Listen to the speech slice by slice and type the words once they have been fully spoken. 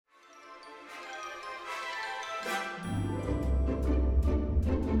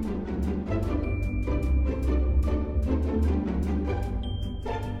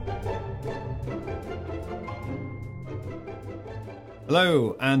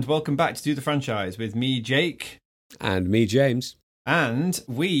Hello, and welcome back to Do the Franchise with me, Jake. And me, James. And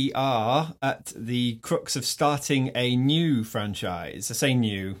we are at the crux of starting a new franchise. I say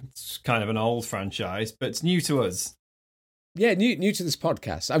new, it's kind of an old franchise, but it's new to us. Yeah, new to this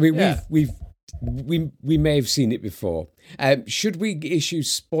podcast. I mean, we may have seen it before. Should we issue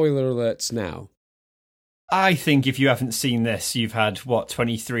spoiler alerts now? I think if you haven't seen this, you've had,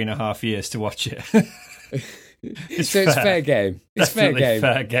 23 and a half years to watch it. It's fair game. It's Definitely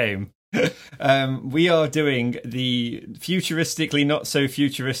fair game. We are doing the futuristically not so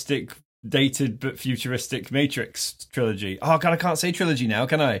futuristic, dated but futuristic Matrix trilogy. Oh God, I can't say trilogy now,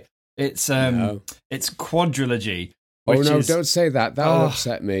 can I? It's It's quadrilogy. Don't say that. That'll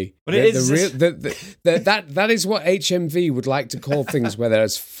upset me. But it is that is what HMV would like to call things where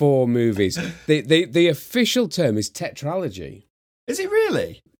there's 4 movies. The official term is tetralogy. Is it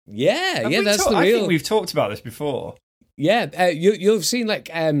really? Yeah, that's the real. I think we've talked about this before. Yeah, you'll have seen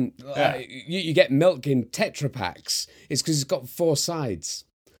you get milk in Tetra Paks. It's because it's got 4 sides.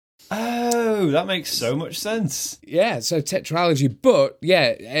 Oh, that makes so much sense. Yeah, so tetralogy, but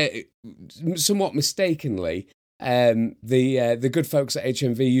somewhat mistakenly, the good folks at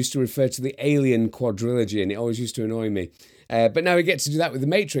HMV used to refer to the Alien quadrilogy, and it always used to annoy me. But now we get to do that with the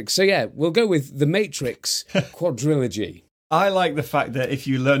Matrix. So yeah, we'll go with the Matrix quadrilogy. I like the fact that if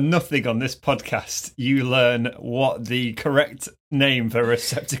you learn nothing on this podcast, you learn what the correct name for a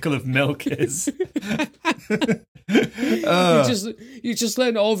receptacle of milk is. You just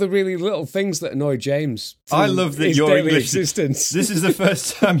learn all the really little things that annoy James. I love that your English existence. This is the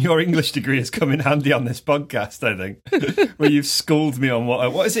first time your English degree has come in handy on this podcast, I think, where you've schooled me on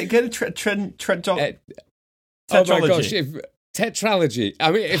what is it again? Tetralogy. Oh my gosh! Tetralogy. I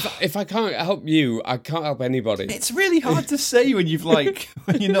mean, if I can't help you, I can't help anybody. It's really hard to say when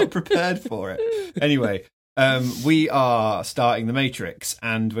when you're not prepared for it. Anyway, we are starting The Matrix,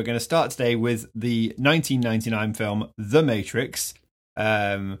 and we're going to start today with the 1999 film The Matrix,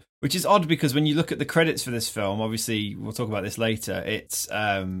 which is odd because when you look at the credits for this film, obviously we'll talk about this later. It's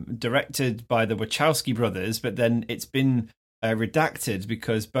directed by the Wachowski brothers, but then it's been redacted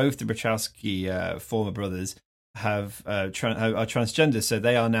because both the Wachowski former brothers are transgender, so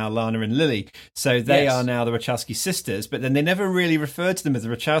they are now Lana and Lily. So they are now the Wachowski sisters, but then they never really referred to them as the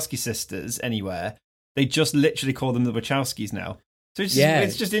Wachowski sisters anywhere. They just literally call them the Wachowskis now. So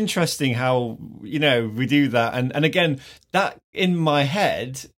it's just interesting how, we do that. And again, that in my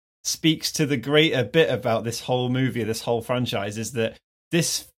head speaks to the greater bit about this whole movie, this whole franchise, is that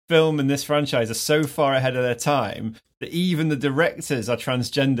this film and this franchise are so far ahead of their time that even the directors are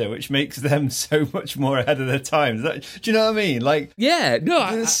transgender, which makes them so much more ahead of their time. Do you know what I mean?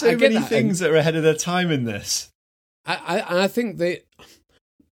 There's so many things that are ahead of their time in this. I think the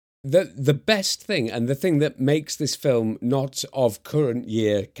best thing, and the thing that makes this film not of current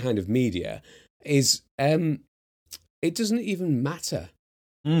year kind of media, is it doesn't even matter.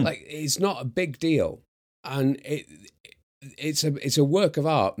 It's not a big deal, and it's a work of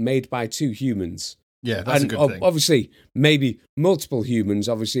art made by 2 humans. Yeah, that's a good thing. Obviously, maybe multiple humans,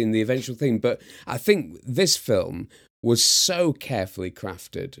 obviously, in the eventual thing. But I think this film was so carefully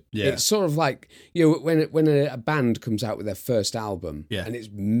crafted. Yeah. It's sort of like, when a band comes out with their first album, and it's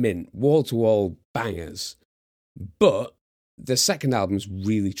mint, wall-to-wall bangers. But the second album's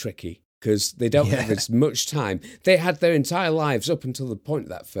really tricky because they don't have as much time. They had their entire lives up until the point of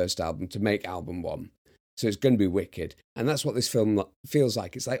that first album to make album 1. So it's going to be wicked. And that's what this film feels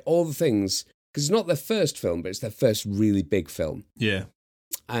like. It's like all the things... Because it's not their first film, but it's their first really big film. Yeah.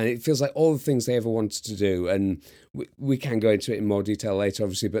 And it feels like all the things they ever wanted to do. And we can go into it in more detail later,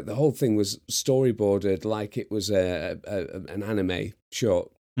 obviously, but the whole thing was storyboarded like it was an anime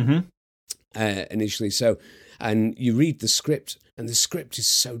short initially. So, and you read the script, and the script is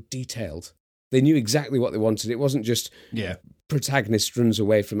so detailed. They knew exactly what they wanted. It wasn't just protagonist runs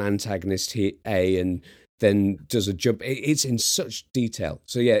away from antagonist A and then does a jump. It's in such detail.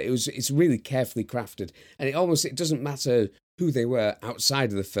 So yeah, it's really carefully crafted, and it doesn't matter who they were outside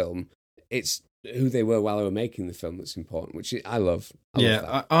of the film. It's who they were while they were making the film that's important, which I love.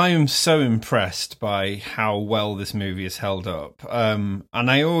 I am so impressed by how well this movie is held up. And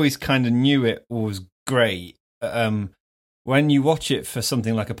I always kind of knew it was great. When you watch it for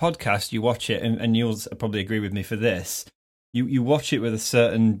something like a podcast, you watch it, and you'll probably agree with me for this. You watch it with a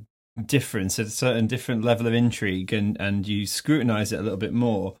certain difference, a certain different level of intrigue, and you scrutinize it a little bit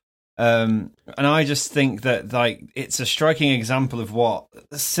more. And I just think that it's a striking example of what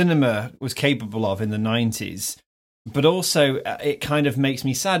cinema was capable of in the 90s. But also it kind of makes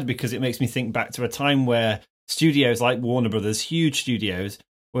me sad because it makes me think back to a time where studios like Warner Brothers, huge studios,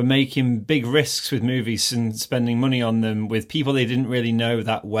 were making big risks with movies and spending money on them with people they didn't really know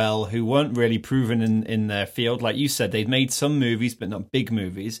that well, who weren't really proven in their field. Like you said, they'd made some movies, but not big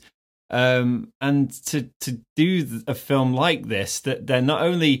movies. And to do a film like this, that then not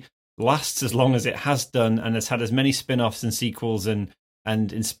only lasts as long as it has done and has had as many spin-offs and sequels and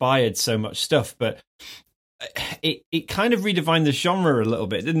inspired so much stuff, but it kind of redefined the genre a little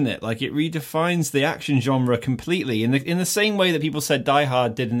bit, didn't it? Like, it redefines the action genre completely in the same way that people said Die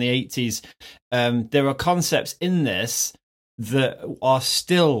Hard did in the 80s. There are concepts in this that are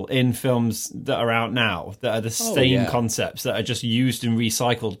still in films that are out now, that are the same concepts that are just used and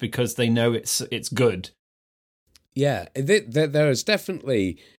recycled because they know it's good. Yeah, there is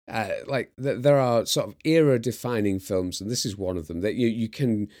definitely there are sort of era-defining films, and this is one of them that you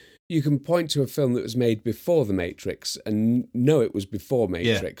can point to a film that was made before The Matrix and know it was before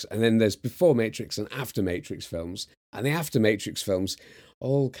Matrix, and then there's before Matrix and after Matrix films, and the after Matrix films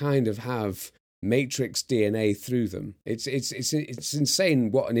all kind of have Matrix DNA through them. It's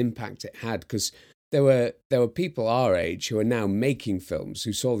insane what an impact it had, because there were people our age who are now making films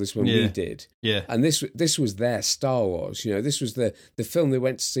who saw this when we did. Yeah. And this was their Star Wars. You know, this was the film they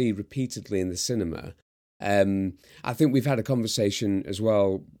went to see repeatedly in the cinema. I think we've had a conversation as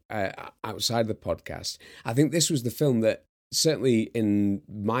well outside the podcast. I think this was the film that certainly in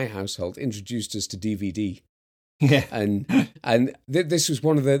my household introduced us to DVD. Yeah, and this was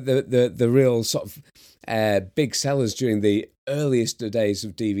one of the real sort of big sellers during the earliest days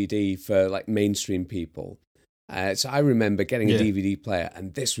of DVD for like mainstream people. So I remember getting a DVD player,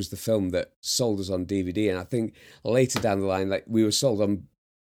 and this was the film that sold us on DVD. And I think later down the line, like, we were sold on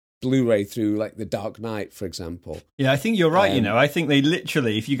Blu-ray through like The Dark Knight, for example. Yeah, I think you're right. I think they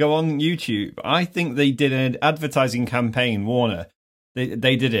literally, if you go on YouTube, I think they did an advertising campaign, Warner.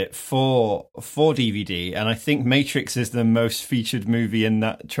 They did it for DVD, and I think Matrix is the most featured movie in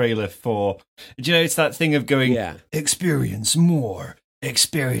that trailer for... Do you know, it's that thing of going, experience more,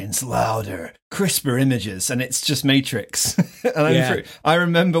 experience louder, crisper images, and it's just Matrix. And I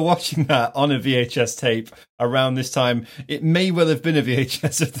remember watching that on a VHS tape around this time. It may well have been a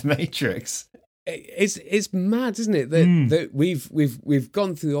VHS of The Matrix. It's mad, isn't it? That we've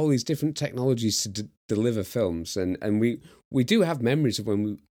gone through all these different technologies to deliver films, and we do have memories of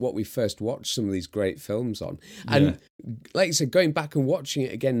what we first watched some of these great films on. And like you said, going back and watching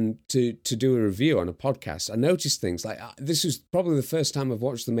it again to do a review on a podcast, I noticed things like this was probably the first time I've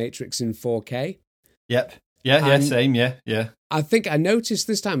watched The Matrix in 4K. Yep. Yeah, same. Yeah. I think I noticed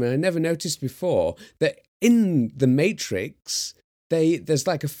this time, and I never noticed before, that in The Matrix there's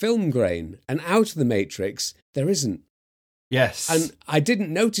like a film grain, and out of The Matrix there isn't. Yes. And I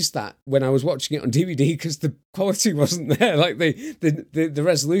didn't notice that when I was watching it on DVD because the quality wasn't there. Like the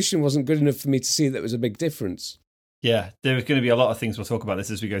resolution wasn't good enough for me to see that there was a big difference. Yeah, there's going to be a lot of things we'll talk about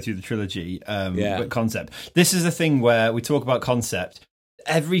this as we go through the trilogy. But concept. This is the thing where we talk about concept.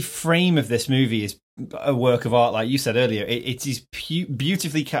 Every frame of this movie is a work of art, like you said earlier. It is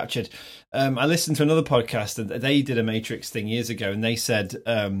beautifully captured. I listened to another podcast, and they did a Matrix thing years ago, and they said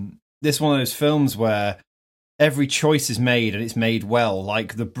this is one of those films where every choice is made, and it's made well.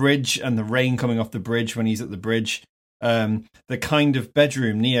 Like the bridge and the rain coming off the bridge when he's at the bridge, the kind of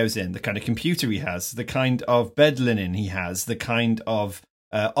bedroom Neo's in, the kind of computer he has, the kind of bed linen he has, the kind of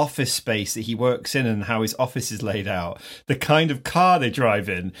office space that he works in and how his office is laid out, the kind of car they drive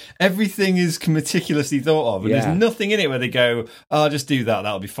in. Everything is meticulously thought of, and there's nothing in it where they go, "Oh, just do that,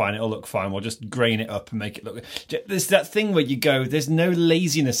 that'll be fine, it'll look fine, we'll just grain it up and make it look..." There's that thing where you go, there's no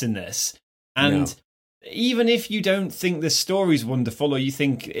laziness in this. And even if you don't think the story's wonderful, or you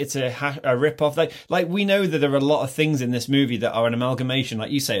think it's a rip-off, like we know that there are a lot of things in this movie that are an amalgamation,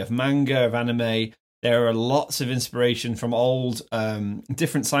 like you say, of manga, of anime. There are lots of inspiration from old,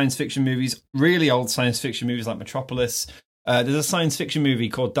 different science fiction movies, really old science fiction movies like Metropolis. There's a science fiction movie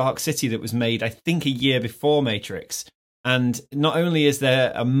called Dark City that was made, I think, a year before Matrix. And not only is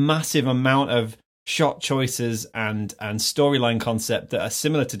there a massive amount of shot choices and storyline concept that are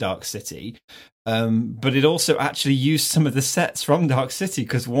similar to Dark City, but it also actually used some of the sets from Dark City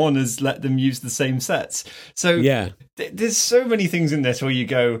because Warner's let them use the same sets. So there's so many things in this where you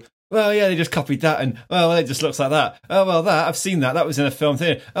go, well, yeah, they just copied that, and well, it just looks like that. Oh, well, that I've seen that. That was in a film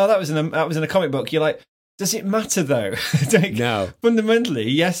thing. Oh, that was in a comic book. You're like, does it matter though? No. Fundamentally,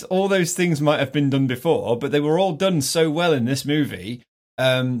 yes, all those things might have been done before, but they were all done so well in this movie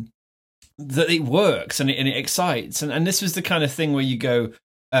that it works and it excites. And this was the kind of thing where you go,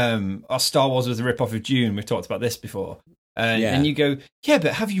 Star Wars was a rip-off of Dune. We've talked about this before. And you go, yeah,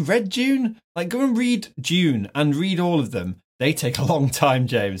 but have you read Dune? Like, go and read Dune and read all of them. They take a long time,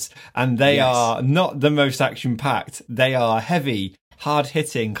 James, and they are not the most action-packed. They are heavy,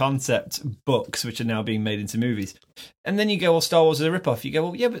 hard-hitting concept books, which are now being made into movies. And then you go, well, Star Wars is a rip-off. You go,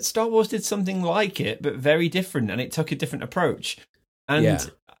 well, yeah, but Star Wars did something like it, but very different, and it took a different approach.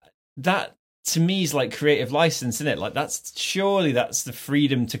 And that, to me, is like creative license, isn't it? Like, that's the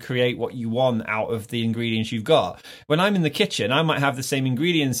freedom to create what you want out of the ingredients you've got. When I'm in the kitchen, I might have the same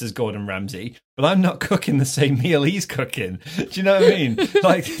ingredients as Gordon Ramsay, but I'm not cooking the same meal he's cooking. Do you know what I mean?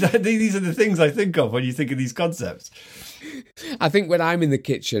 Like, these are the things I think of when you think of these concepts. I think when I'm in the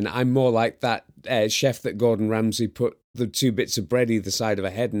kitchen, I'm more like that chef that Gordon Ramsay put the 2 bits of bread either side of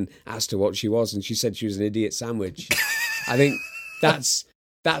her head and asked her what she was, and she said she was an idiot sandwich. I think that's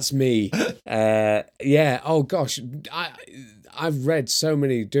me. Oh gosh, I've read so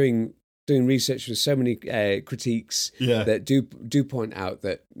many doing research with so many critiques that do point out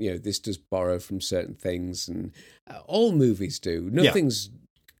that this does borrow from certain things, and all movies do. Nothing's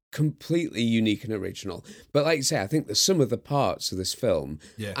completely unique and original. But like you say, I think the sum of the parts of this film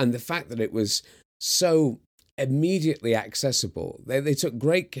and the fact that it was so immediately accessible, they took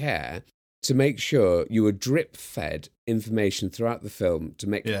great care to make sure you were drip-fed information throughout the film to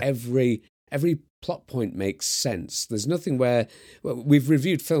make every plot point make sense. There's nothing where... we've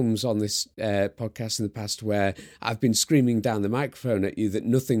reviewed films on this podcast in the past where I've been screaming down the microphone at you that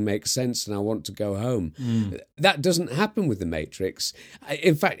nothing makes sense and I want to go home. That doesn't happen with The Matrix.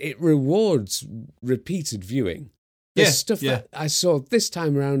 In fact, it rewards repeated viewing. There's stuff that I saw this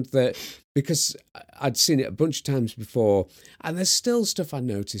time around that, because I'd seen it a bunch of times before, and there's still stuff I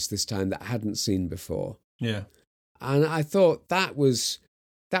noticed this time that I hadn't seen before. Yeah. And I thought that was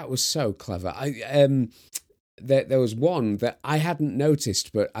so clever. There was one that I hadn't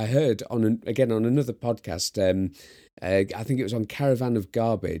noticed, but I heard on another podcast. I think it was on Caravan of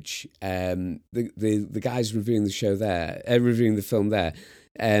Garbage. The guys reviewing the show there, reviewing the film there,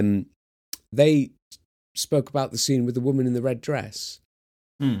 they spoke about the scene with the woman in the red dress.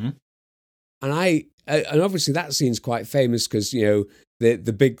 Mm-hmm. And obviously that scene's quite famous because,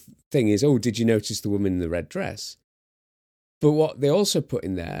 the big thing is, oh, did you notice the woman in the red dress? But what they also put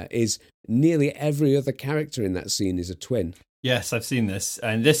in there is nearly every other character in that scene is a twin. Yes, I've seen this.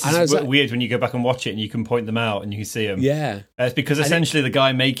 And this is weird when you go back and watch it and you can point them out and you can see them. Yeah. It's because essentially the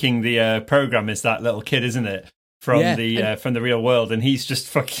guy making the program is that little kid, isn't it? From the real world, and he's just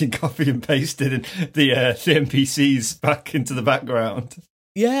fucking copy and pasted the NPCs back into the background.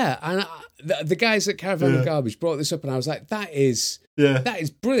 Yeah, and the guys at Caravan of Garbage brought this up, and I was like, that is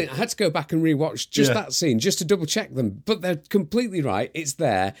brilliant. I had to go back and rewatch just that scene just to double check them, but they're completely right. It's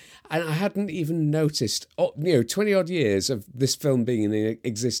there, and I hadn't even noticed. 20 odd years of this film being in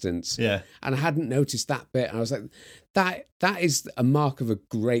existence, and I hadn't noticed that bit. And I was like, that is a mark of a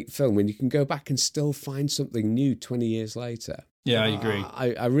great film when you can go back and still find something new 20 years later. Yeah, I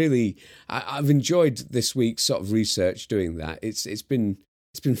agree. I've enjoyed this week's sort of research doing that. It's been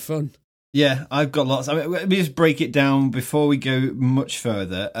fun. Yeah, I've got lots. Let me just break it down before we go much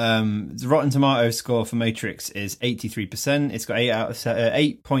further. The Rotten Tomatoes score for Matrix is 83%. It's got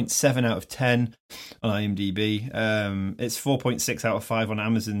 8.7 out of 10 on IMDb. It's 4.6 out of 5 on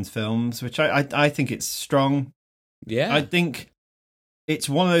Amazon Films, which I think it's strong. Yeah, I think it's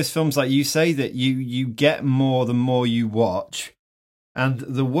one of those films, like you say, that you get more the more you watch. And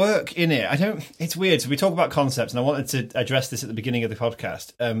the work in it, it's weird. So we talk about concepts, and I wanted to address this at the beginning of the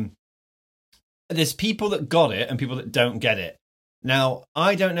podcast. There's people that got it and people that don't get it. Now,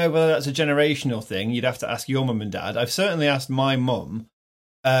 I don't know whether that's a generational thing. You'd have to ask your mum and dad. I've certainly asked my mum.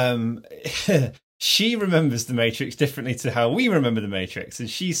 She remembers The Matrix differently to how we remember The Matrix. And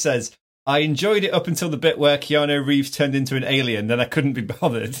she says, I enjoyed it up until the bit where Keanu Reeves turned into an alien, then I couldn't be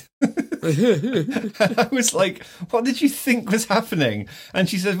bothered. And I was like, what did you think was happening? And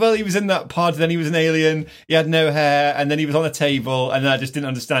she said, well, he was in that pod, then he was an alien, he had no hair, and then he was on a table, and I just didn't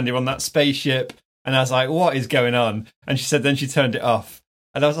understand him on that spaceship. And I was like, what is going on? And she said, then she turned it off.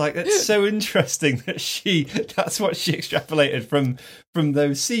 And I was like, that's so interesting that that's what she extrapolated from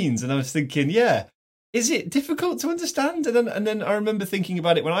those scenes. And I was thinking, yeah. Is it difficult to understand? And then I remember thinking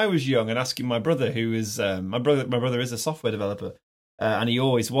about it when I was young and asking my brother, who is my brother is a software developer, and he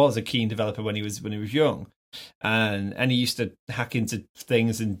always was a keen developer when he was young, and he used to hack into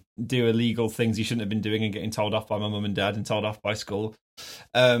things and do illegal things he shouldn't have been doing and getting told off by my mum and dad and told off by school.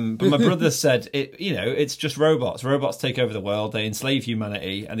 But my brother said it's just robots. Robots take over the world. They enslave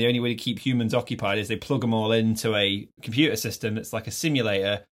humanity, and the only way to keep humans occupied is they plug them all into a computer system that's like a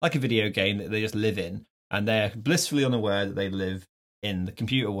simulator, like a video game that they just live in, and they're blissfully unaware that they live in the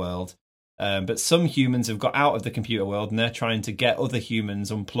computer world. But some humans have got out of the computer world, and they're trying to get other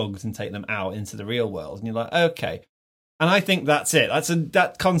humans unplugged and take them out into the real world. And you're like, okay. And I think that's it.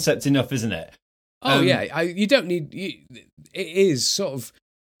 That concept's enough, isn't it? You don't need. It is sort of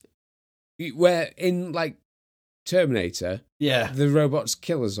where in like Terminator, the robots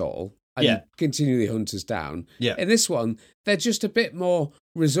kill us all and continually hunt us down. Yeah. In this one, they're just a bit more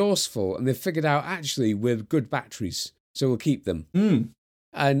resourceful, and they've figured out actually we're good batteries, so we'll keep them.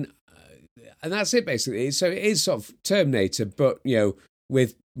 And that's it basically. So it is sort of Terminator, but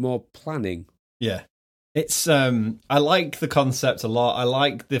with more planning. Yeah, it's I like the concept a lot. I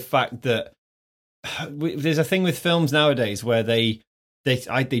like the fact that there's a thing with films nowadays where they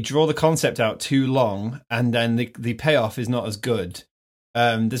draw the concept out too long, and then the payoff is not as good.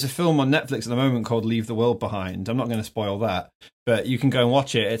 There's a film on Netflix at the moment called Leave the World Behind. I'm not going to spoil that, but you can go and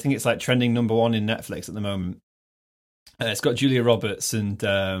watch it. I think it's like trending #1 in Netflix at the moment. It's got Julia Roberts and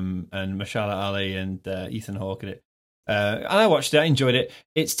Mahershala Ali and Ethan Hawke in it. And I watched it. I enjoyed it.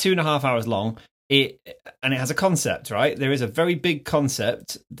 It's 2.5 hours long. And it has a concept, right? There is a very big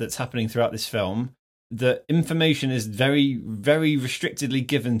concept that's happening throughout this film. The information is very, very restrictedly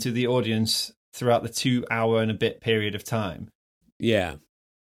given to the audience throughout the 2 hour and a bit period of time. Yeah.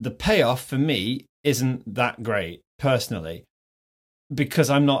 The payoff for me isn't that great, personally, because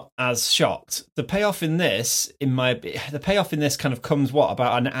I'm not as shocked. The payoff in this kind of comes,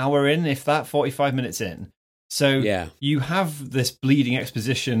 about an hour in, if that, 45 minutes in. So you have this bleeding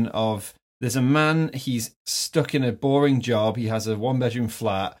exposition of there's a man, he's stuck in a boring job, he has a 1-bedroom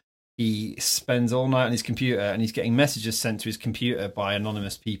flat, he spends all night on his computer and he's getting messages sent to his computer by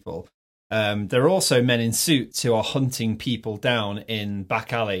anonymous people. There are also men in suits who are hunting people down in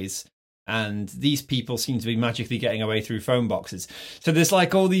back alleys, and these people seem to be magically getting away through phone boxes. So there's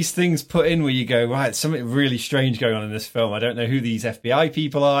like all these things put in where you go, right, something really strange going on in this film. I don't know who these FBI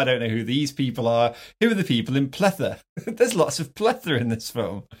people are. I don't know who these people are. Who are the people in Plether? There's lots of Plether in this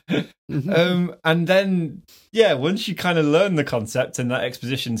film. And then, once you kind of learn the concept, and that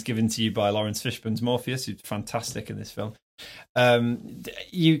exposition's given to you by Lawrence Fishburne's Morpheus, who's fantastic in this film,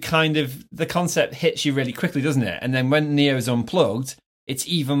 the concept hits you really quickly, doesn't it? And then when Neo's unplugged, it's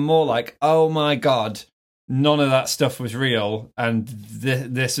even more like, oh my God, none of that stuff was real. And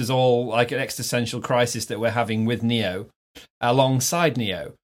this is all like an existential crisis that we're having with Neo alongside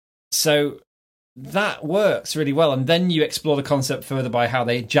Neo. So that works really well. And then you explore the concept further by how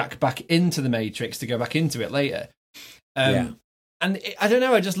they jack back into the Matrix to go back into it later. And I don't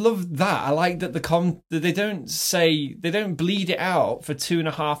know, I just love that. I like that they don't bleed it out for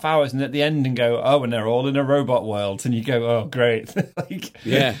 2.5 hours and at the end and go, oh, and they're all in a robot world. And you go, oh, great.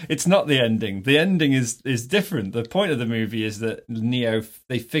 It's not the ending. The ending is different. The point of the movie is that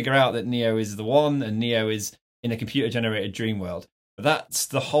they figure out that Neo is the one and Neo is in a computer-generated dream world. That's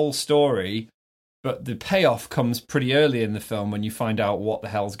the whole story. But the payoff comes pretty early in the film when you find out what the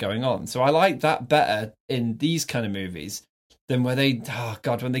hell's going on. So I like that better in these kind of movies than where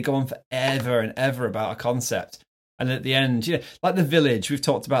when they go on forever and ever about a concept. And at the end, like The Village, we've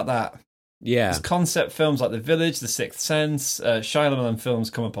talked about that. Yeah. There's concept films like The Village, The Sixth Sense, Shyamalan films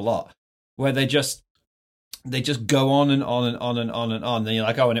come up a lot, where they just go on and on and on and on and on. Then you're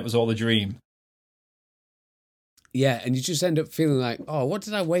like, oh, and it was all a dream. Yeah, and you just end up feeling like, oh, what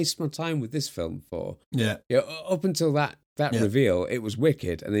did I waste my time with this film for? Yeah. Up until that reveal, it was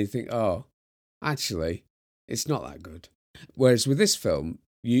wicked. And then you think, oh, actually, it's not that good. Whereas with this film,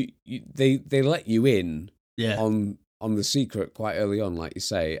 they let you in on the secret quite early on, like you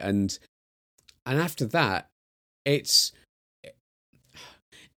say, and after that, it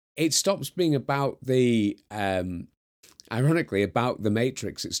stops being about the ironically about the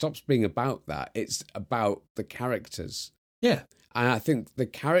Matrix. It stops being about that. It's about the characters. Yeah, and I think the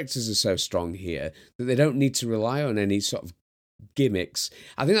characters are so strong here that they don't need to rely on any sort of gimmicks.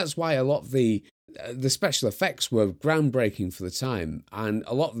 I think that's why a lot of the special effects were groundbreaking for the time, and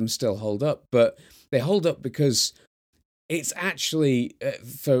a lot of them still hold up, but they hold up because it's actually,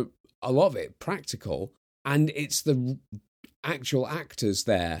 for a lot of it, practical, and it's the actual actors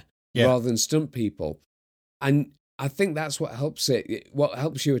there rather than stunt people. And I think that's what helps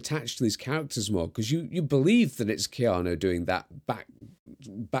you attach to these characters more, because you believe that it's Keanu doing that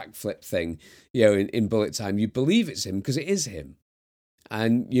backflip thing, in Bullet Time. You believe it's him because it is him.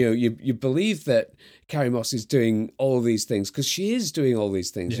 And you believe that Carrie Moss is doing all these things because she is doing all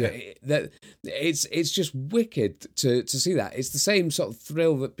these things. Yeah. That it's just wicked to see that. It's the same sort of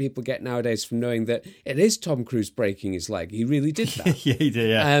thrill that people get nowadays from knowing that it is Tom Cruise breaking his leg. He really did that. Yeah, he did.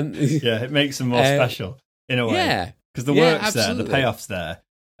 Yeah, it makes him more special in a way. Yeah, because the work's there, the payoff's there.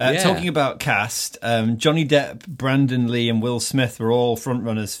 Talking about cast, Johnny Depp, Brandon Lee, and Will Smith were all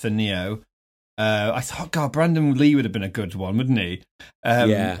frontrunners for Neo. I thought, God, Brandon Lee would have been a good one, wouldn't he?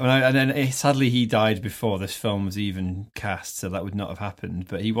 Yeah. And then sadly he died before this film was even cast, so that would not have happened.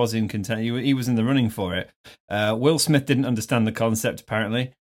 But he was in he was in the running for it. Will Smith didn't understand the concept,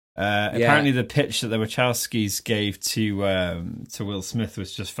 apparently. Apparently, the pitch that the Wachowskis gave to Will Smith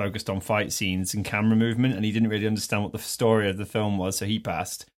was just focused on fight scenes and camera movement, and he didn't really understand what the story of the film was, so he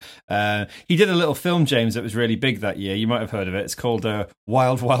passed. He did a little film, James, that was really big that year. You might have heard of it. It's called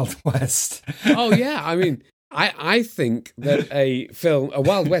Wild Wild West. Oh yeah, I mean, I think that a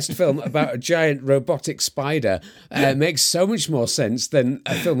Wild West film about a giant robotic spider makes so much more sense than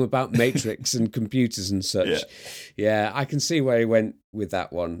a film about Matrix and computers and such. Yeah, I can see where he went with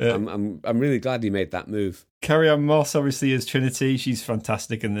that one. Yeah. I'm really glad he made that move. Carrie-Anne Moss obviously is Trinity. She's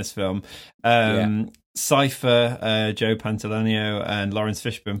fantastic in this film. Cypher, Joe Pantoliano, and Lawrence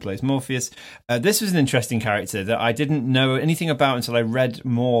Fishburne plays Morpheus. This was an interesting character that I didn't know anything about until I read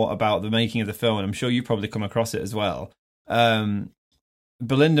more about the making of the film, and I'm sure you probably come across it as well. Belinda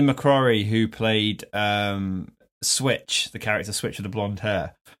McCrory, who played Switch, the character Switch with the blonde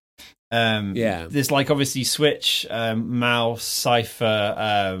hair. There's like obviously Switch, Mouse,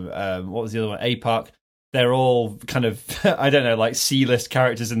 Cypher, what was the other one? APARC. They're all kind of, I don't know, like C-list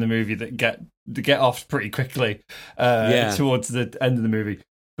characters in the movie that get off pretty quickly towards the end of the movie.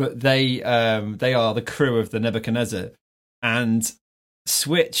 But they are the crew of the Nebuchadnezzar. And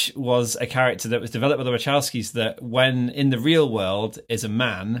Switch was a character that was developed by the Wachowskis that when in the real world is a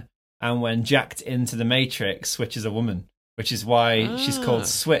man, and when jacked into the Matrix, Switch is a woman. Which is why she's called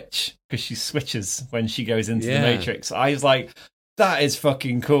Switch, because she switches when she goes into the Matrix. I was like, that is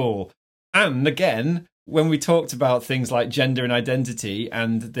fucking cool. And again, when we talked about things like gender and identity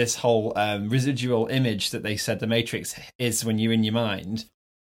and this whole residual image that they said the Matrix is when you're in your mind,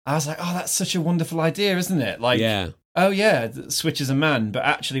 I was like, oh, that's such a wonderful idea, isn't it? Like, Switch is a man, but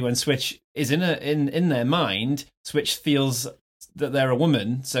actually when Switch is in their mind, Switch feels that they're a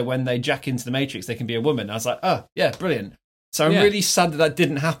woman. So when they jack into the Matrix, they can be a woman. I was like, oh, yeah, brilliant. So I'm really sad that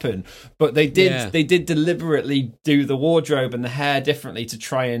didn't happen, but they did. They did deliberately do the wardrobe and the hair differently to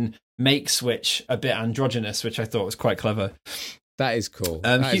try and make Switch a bit androgynous, which I thought was quite clever. That is cool.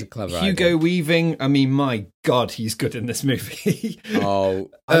 That is a clever Hugo idea. Weaving. I mean, my God, he's good in this movie. I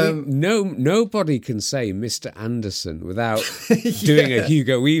mean, nobody can say Mr. Anderson without doing a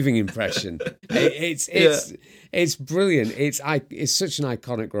Hugo Weaving impression. It's brilliant. It's such an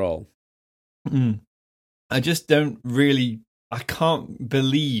iconic role. I just don't really... I can't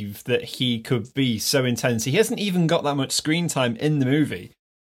believe that he could be so intense. He hasn't even got that much screen time in the movie,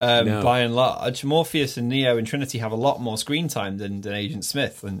 by and large. Morpheus and Neo and Trinity have a lot more screen time than Agent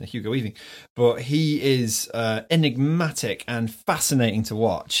Smith and Hugo Weaving. But he is enigmatic and fascinating to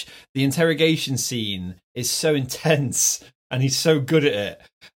watch. The interrogation scene is so intense, and he's so good at it.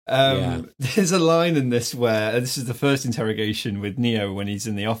 There's a line in this where this is the first interrogation with Neo when he's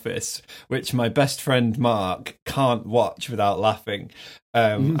in the office, which my best friend Mark can't watch without laughing.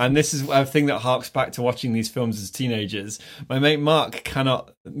 And this is a thing that harks back to watching these films as teenagers. My mate Mark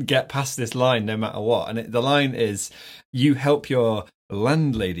cannot get past this line no matter what. And the line is, "You help your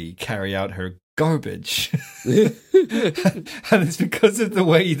landlady carry out her garbage." And it's because of the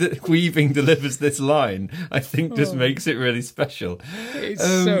way that Weaving delivers this line, I think just makes it really special. It's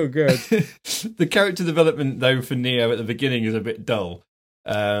so good. The character development, though, for Neo at the beginning is a bit dull.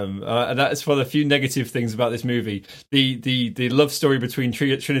 And that's one of the few negative things about this movie. The love story between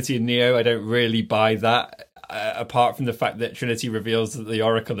Trinity and Neo, I don't really buy that. Apart from the fact that Trinity reveals that the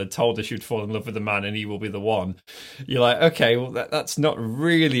Oracle had told her she'd fall in love with a man and he will be the one. You're like, okay, well, that's not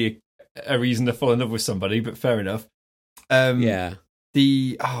really a reason to fall in love with somebody, but fair enough. What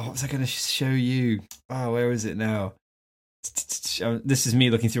was I going to show you? Oh, where is it now? This is me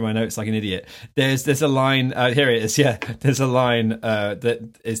looking through my notes like an idiot. There's a line. Here it is. Yeah, there's a line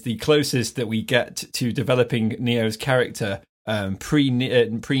that is the closest that we get to developing Neo's character pre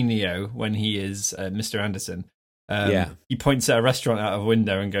Neo when he is Mr. Anderson. He points at a restaurant out of a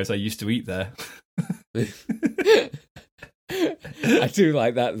window and goes, "I used to eat there." I do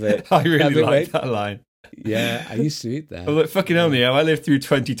like that bit. I really like that line. Yeah, I used to eat there. Well, look, fucking hell, Neo, I lived through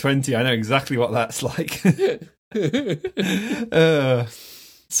 2020. I know exactly what that's like.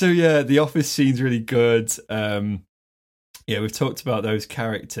 So yeah, the office scene's really good. We've talked about those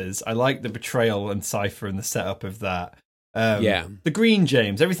characters. I like the betrayal and Cypher and the setup of that. The green,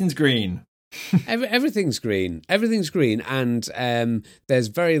 James. Everything's green. Everything's green. Everything's green, and there's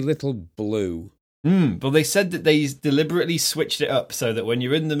very little blue. Well, they said that they deliberately switched it up so that when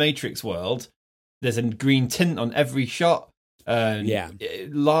you're in the Matrix world, there's a green tint on every shot.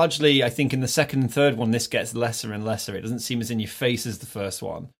 Largely, I think in the second and third one, this gets lesser and lesser. It doesn't seem as in your face as the first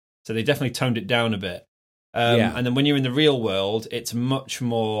one. So they definitely toned it down a bit. And then when you're in the real world, it's much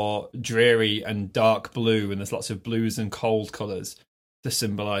more dreary and dark blue, and there's lots of blues and cold colours to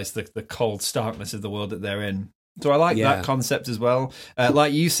symbolise the cold starkness of the world that they're in. So I like that concept as well.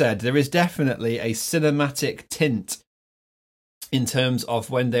 Like you said, there is definitely a cinematic tint in terms of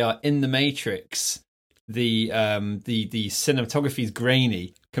when they are in the Matrix. The cinematography is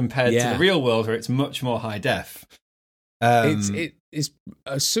grainy compared to the real world, where it's much more high def. It's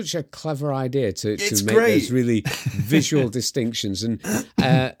such a clever idea to make great. those really visual distinctions. And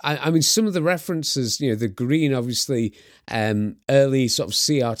I mean, some of the references, the green, obviously, early sort of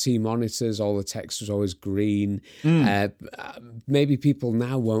CRT monitors, all the text was always green. Maybe people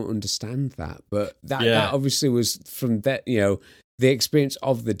now won't understand that, but that obviously was from that, the experience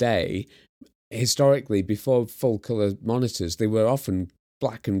of the day. Historically, before full color monitors, they were often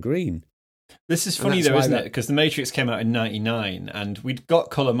black and green. This is funny though, isn't it? Because The Matrix came out in 99 and we'd got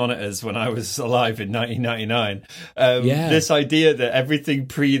colour monitors when I was alive in 1999. This idea that everything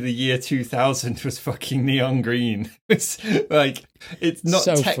pre the year 2000 was fucking neon green. It's like, it's not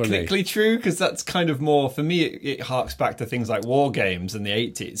so technically true, because that's kind of more, for me, it harks back to things like war games in the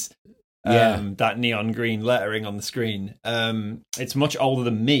 80s. That neon green lettering on the screen. It's much older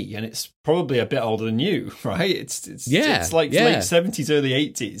than me, and it's probably a bit older than you, right? It's like late 70s, early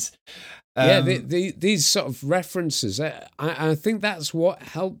 80s. These sort of references, I think that's what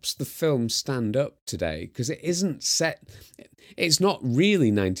helps the film stand up today, because it isn't set. It's not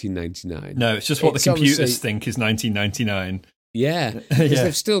really 1999. No, it's just what the computers think is 1999. Yeah, because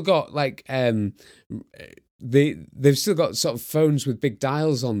they've still got they've still got sort of phones with big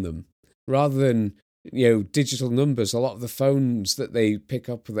dials on them, rather than digital numbers. A lot of the phones that they pick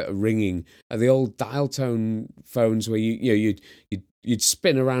up that are ringing are the old dial tone phones where you'd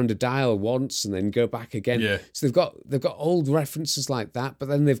spin around a dial once and then go back again. Yeah. So they've got old references like that, but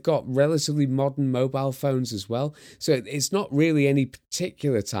then they've got relatively modern mobile phones as well. So it's not really any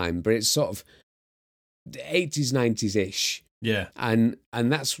particular time, but it's sort of 80s, 90s-ish. Yeah. And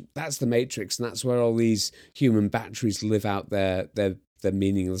that's the Matrix, and that's where all these human batteries live out their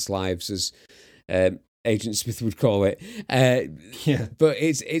meaningless lives, as Agent Smith would call it. But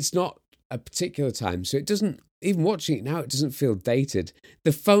it's not a particular time, so it doesn't. Even watching it now, it doesn't feel dated.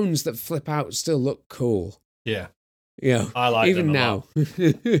 The phones that flip out still look cool. Yeah. I like even them now.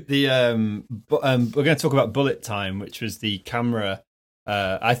 We're going to talk about Bullet Time, which was the camera.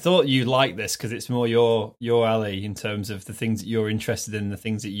 I thought you'd like this because it's more your alley in terms of the things that you're interested in, the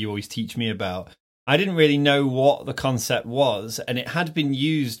things that you always teach me about. I didn't really know what the concept was, and it had been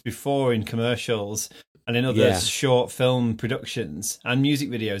used before in commercials and in other short film productions and music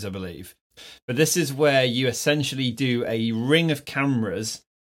videos, I believe. But this is where you essentially do a ring of cameras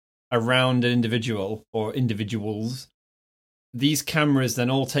around an individual or individuals. These cameras then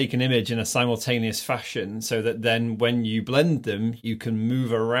all take an image in a simultaneous fashion, so that then when you blend them, you can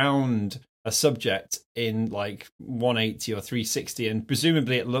move around a subject in like 180 or 360, and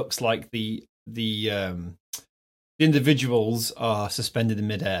presumably it looks like the individuals are suspended in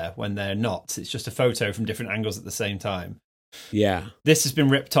midair when they're not. It's just a photo from different angles at the same time. Yeah, this has been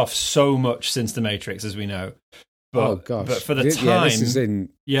ripped off so much since The Matrix, as we know. But for the time, this is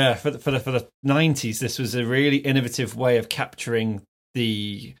for the 90s, this was a really innovative way of capturing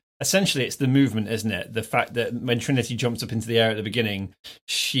essentially it's the movement, isn't it? The fact that when Trinity jumps up into the air at the beginning,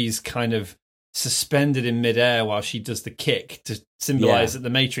 she's kind of suspended in midair while she does the kick to symbolize that the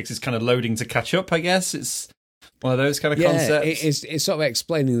Matrix is kind of loading to catch up. I guess it's one of those kind of concepts. It's sort of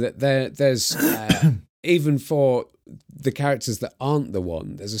explaining that there's even for the characters that aren't the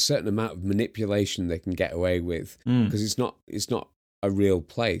one, there's a certain amount of manipulation they can get away with, because it's not a real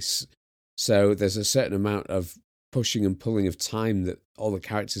place. So there's a certain amount of pushing and pulling of time that all the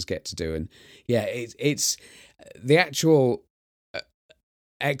characters get to do. And it's the actual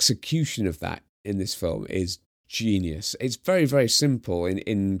execution of that in this film is genius. It's very, very simple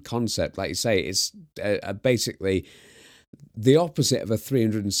in concept. Like you say, it's basically the opposite of a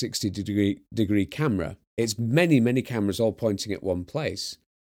 360 degree camera. It's many, many cameras all pointing at one place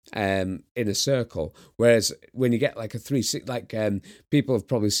in a circle. Whereas when you get like a 360, people have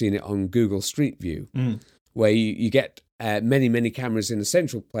probably seen it on Google Street View, where you get many, many cameras in a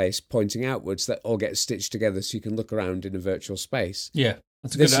central place pointing outwards that all get stitched together so you can look around in a virtual space. Yeah,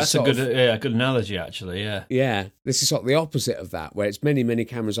 that's a good analogy, actually, yeah. Yeah, this is sort of the opposite of that, where it's many, many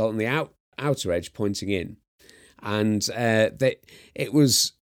cameras all on the outer edge pointing in. And it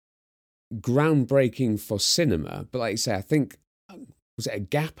was groundbreaking for cinema, but like you say, I think, was it a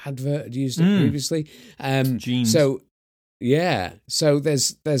Gap advert had used it previously? Jeans. So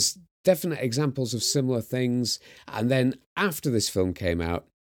there's definite examples of similar things. And then after this film came out,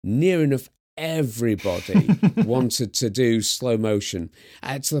 near enough everybody wanted to do slow motion,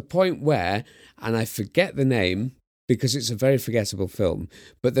 to the point where, and I forget the name because it's a very forgettable film,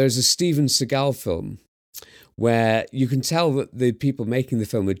 but there's a Steven Seagal film where you can tell that the people making the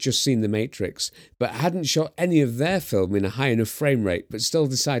film had just seen The Matrix, but hadn't shot any of their film in a high enough frame rate, but still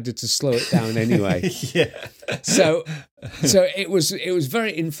decided to slow it down anyway. Yeah. So it was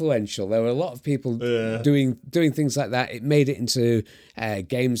very influential. There were a lot of people doing things like that. It made it into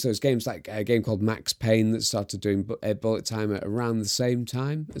games. There was games like a game called Max Payne that started doing bullet time at around the same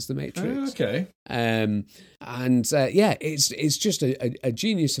time as The Matrix. Oh, okay. It's just a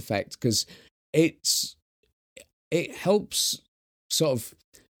genius effect because it helps sort of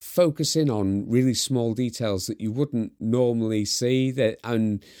focus in on really small details that you wouldn't normally see. That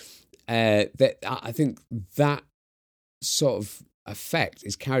I think that sort of effect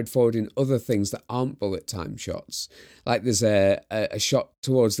is carried forward in other things that aren't bullet time shots. Like there's a shot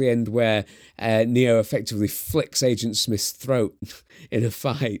towards the end where Neo effectively flicks Agent Smith's throat in a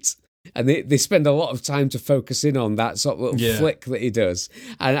fight. And they spend a lot of time to focus in on that sort of little flick that he does.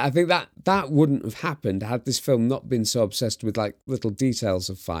 And I think that wouldn't have happened had this film not been so obsessed with like little details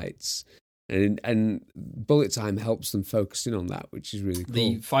of fights. And bullet time helps them focus in on that, which is really cool.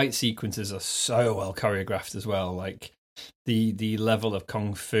 The fight sequences are so well choreographed as well. Like the level of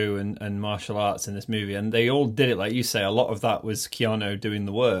kung fu and martial arts in this movie. And they all did it, like you say, a lot of that was Keanu doing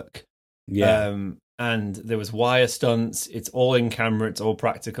the work. Yeah. And there was wire stunts. It's all in camera. It's all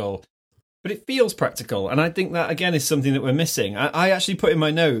practical. But it feels practical. And I think that, again, is something that we're missing. I actually put in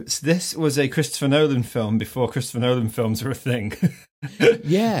my notes, this was a Christopher Nolan film before Christopher Nolan films were a thing.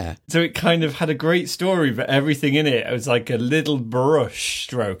 Yeah. So it kind of had a great story, but everything in it was like a little brush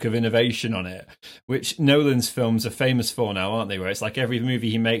stroke of innovation on it, which Nolan's films are famous for now, aren't they? Where it's like every movie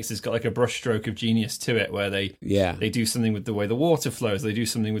he makes has got like a brush stroke of genius to it, where they do something with the way the water flows, they do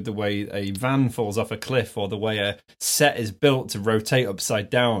something with the way a van falls off a cliff, or the way a set is built to rotate upside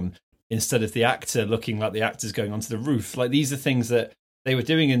down instead of the actor looking like the actor's going onto the roof. Like, these are things that they were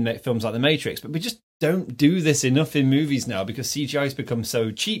doing in films like The Matrix, but we just don't do this enough in movies now because CGI has become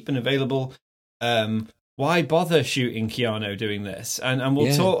so cheap and available. Why bother shooting Keanu doing this? And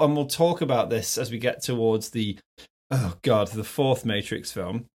we'll talk about this as we get towards the fourth Matrix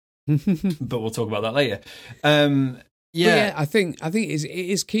film. But we'll talk about that later. I think it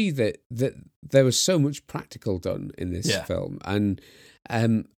is key that there was so much practical done in this film, and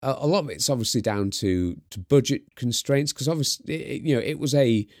a lot of it's obviously down to budget constraints, because obviously it was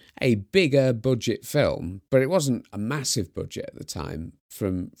a bigger budget film, but it wasn't a massive budget at the time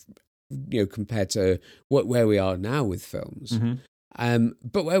from compared to where we are now with films. Mm-hmm.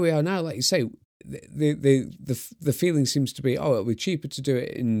 But where we are now, like you say, the feeling seems to be, it'll be cheaper to do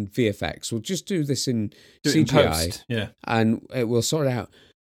it in VFX. We'll just do this in CGI, and we'll sort it out.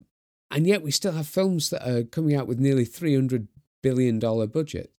 And yet we still have films that are coming out with nearly $300 billion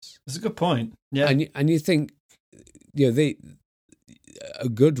budgets. That's a good point. Yeah, and you think, a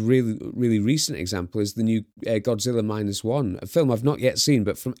good, really, really recent example is the new Godzilla -1, a film I've not yet seen,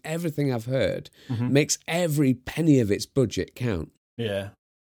 but from everything I've heard, makes every penny of its budget count. Yeah.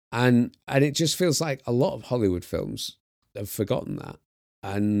 And it just feels like a lot of Hollywood films have forgotten that.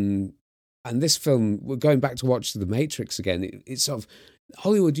 And this film, we're going back to watch The Matrix again, it's sort of,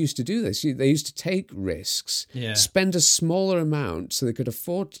 Hollywood used to do this. They used to take risks, spend a smaller amount so they could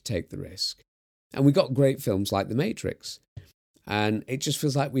afford to take the risk. And we got great films like The Matrix. And it just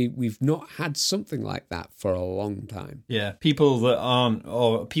feels like we've not had something like that for a long time. Yeah, people that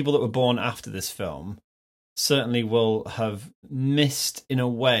were born after this film certainly will have missed, in a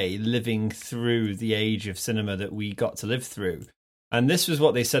way, living through the age of cinema that we got to live through. And this was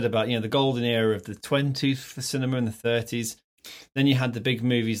what they said about, the golden era of the 20s for cinema in the 30s. Then you had the big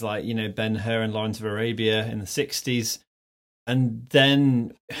movies like, Ben-Hur and Lawrence of Arabia in the 60s. And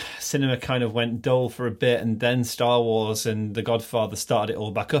then cinema kind of went dull for a bit, and then Star Wars and The Godfather started it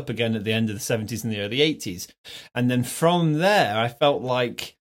all back up again at the end of the 70s and the early 80s. And then from there, I felt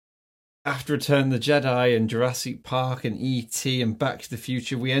like after Return of the Jedi and Jurassic Park and E.T. and Back to the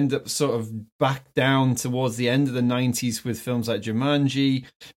Future, we end up sort of back down towards the end of the 90s with films like Jumanji.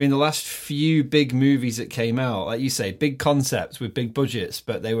 I mean, the last few big movies that came out, like you say, big concepts with big budgets,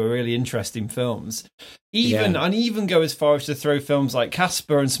 but they were really interesting films. And even go as far as to throw films like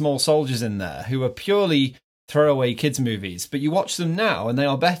Casper and Small Soldiers in there, who are purely throwaway kids movies, but you watch them now and they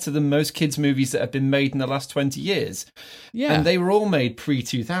are better than most kids movies that have been made in the last 20 years. Yeah. And they were all made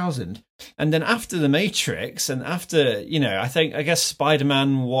pre-2000. And then after The Matrix and after, I guess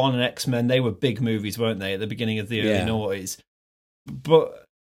Spider-Man 1 and X-Men, they were big movies, weren't they, at the beginning of the early noughties. But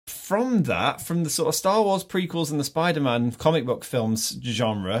from the sort of Star Wars prequels and the Spider-Man comic book films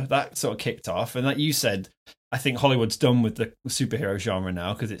genre, that sort of kicked off. And like you said, I think Hollywood's done with the superhero genre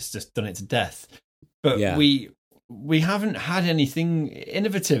now because it's just done it to death. But we haven't had anything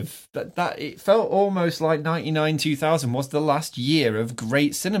innovative. That it felt almost like 99, 2000 was the last year of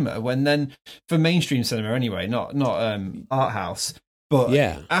great cinema. When then, for mainstream cinema anyway, not art house. But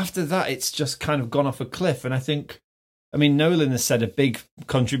after that, it's just kind of gone off a cliff. And I mean, Nolan has said a big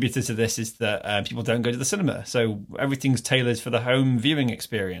contributor to this is that people don't go to the cinema. So everything's tailored for the home viewing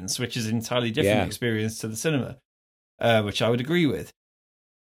experience, which is an entirely different experience to the cinema, which I would agree with.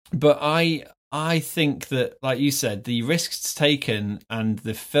 But I think that, like you said, the risks taken and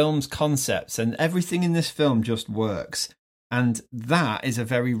the film's concepts and everything in this film just works. And that is a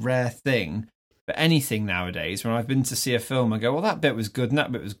very rare thing for anything nowadays. When I've been to see a film, I go, well, that bit was good and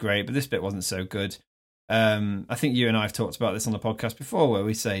that bit was great, but this bit wasn't so good. I think you and I have talked about this on the podcast before, where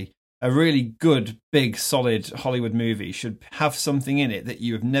we say a really good, big, solid Hollywood movie should have something in it that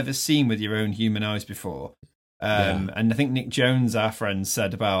you have never seen with your own human eyes before. And I think Nick Jones, our friend,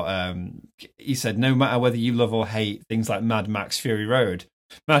 said about, he said, no matter whether you love or hate things like Mad Max Fury Road,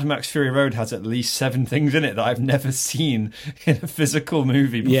 Mad Max Fury Road has at least 7 things in it that I've never seen in a physical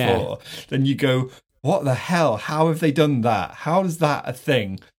movie before. Then you go, what the hell? How have they done that? How is that a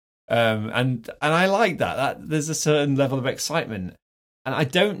thing? And I like that there's a certain level of excitement, and I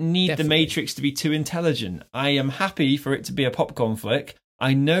don't need the Matrix to be too intelligent. I am happy for it to be a popcorn flick.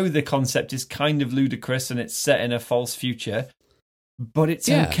 I know the concept is kind of ludicrous and it's set in a false future, but it's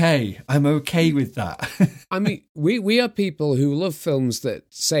okay. I'm okay with that. I mean, we are people who love films that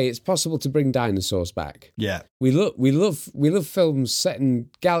say it's possible to bring dinosaurs back. Yeah, we love films set in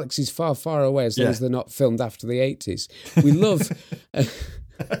galaxies far, far away, as long as they're not filmed after the 80s. We love.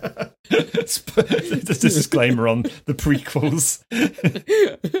 Just a disclaimer on the prequels.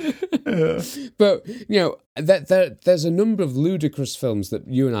 But there's a number of ludicrous films that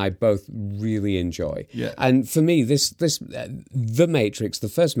you and I both really enjoy. And for me, this The Matrix, the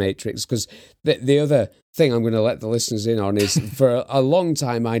first Matrix, because the other thing I'm going to let the listeners in on is for a long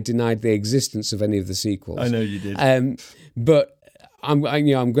time I denied the existence of any of the sequels. I know you did. But I'm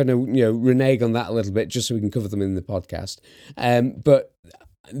going to renege on that a little bit just so we can cover them in the podcast. But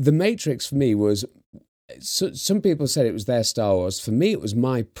The Matrix for me was, some people said it was their Star Wars. For me, it was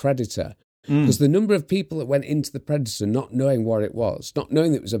my Predator. Because the number of people that went into the Predator not knowing what it was, not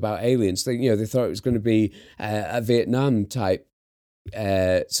knowing that it was about aliens, they thought it was going to be a Vietnam type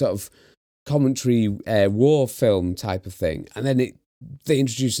sort of commentary war film type of thing. And then they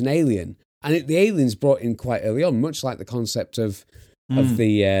introduced an alien. And the aliens brought in quite early on, much like the concept of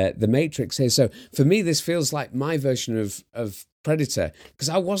the Matrix here. So for me, this feels like my version of Predator, because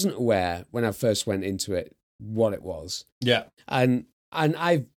I wasn't aware when I first went into it what it was. Yeah. And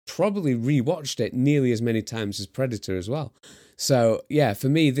I've probably rewatched it nearly as many times as Predator as well. So yeah, for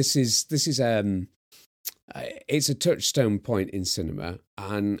me, this is it's a touchstone point in cinema,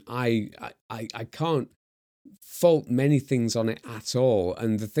 and I can't fault many things on it at all.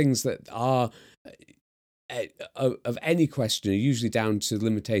 And the things that are of any question are usually down to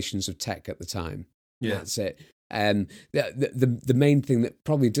limitations of tech at the time. Yeah, that's it. The main thing that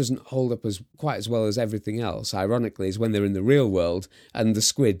probably doesn't hold up quite as well as everything else, ironically, is when they're in the real world and the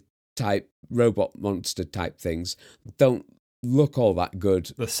squid type robot monster type things don't look all that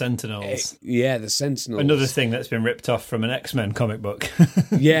good. The Sentinels. The Sentinels. Another thing that's been ripped off from an X-Men comic book.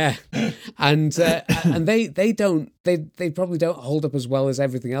 Yeah, and they probably don't hold up as well as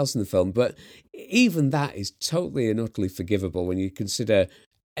everything else in the film, but even that is totally and utterly forgivable when you consider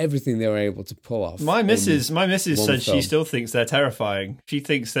everything they were able to pull off. My missus said she still thinks they're terrifying. She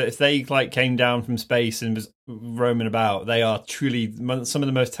thinks that if they came down from space and was roaming about, they are truly some of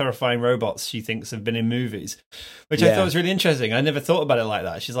the most terrifying robots she thinks have been in movies, which I thought was really interesting. I never thought about it like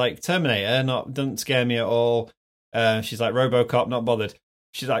that. She's like, Terminator, doesn't scare me at all. She's like, RoboCop, not bothered.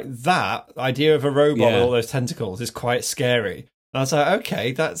 She's like, that idea of a robot with all those tentacles is quite scary. And I was like,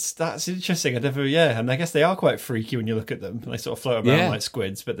 okay, that's interesting. And I guess they are quite freaky when you look at them. They sort of float around like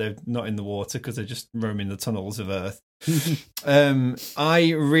squids, but they're not in the water because they're just roaming the tunnels of Earth.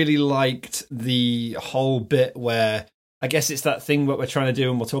 I really liked the whole bit where, I guess it's that thing what we're trying to do,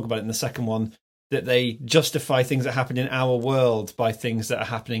 and we'll talk about it in the second one, that they justify things that happen in our world by things that are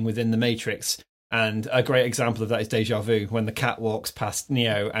happening within the Matrix. And a great example of that is Deja Vu, when the cat walks past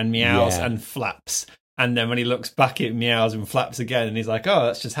Neo and meows and flaps. And then when he looks back, it meows and flaps again, and he's like, "Oh,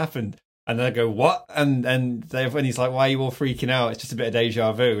 that's just happened." And then I go, "What?" And he's like, "Why are you all freaking out? It's just a bit of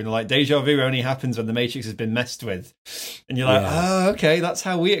deja vu." And like, deja vu only happens when the Matrix has been messed with. And you're like, "Oh, okay, that's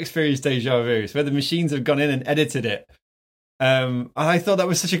how we experience deja vu. So where the machines have gone in and edited it." And I thought that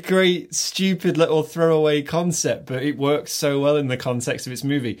was such a great, stupid little throwaway concept, but it works so well in the context of its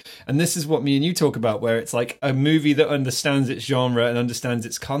movie. And this is what me and you talk about, where it's like a movie that understands its genre and understands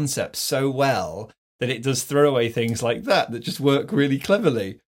its concept so well that it does throwaway things like that just work really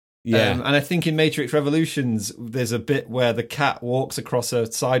cleverly. Yeah. And I think in Matrix Revolutions, there's a bit where the cat walks across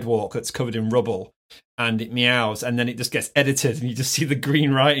a sidewalk that's covered in rubble. And it meows, and then it just gets edited, and you just see the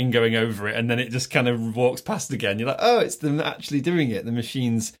green writing going over it, and then it just kind of walks past again. You're like, oh, it's them actually doing it. The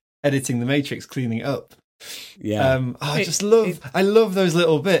machine's editing the Matrix, cleaning it up. Yeah. I love those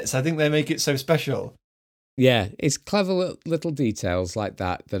little bits. I think they make it so special. Yeah, it's clever little details like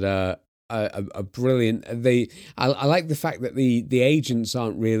that are brilliant. I like the fact that the agents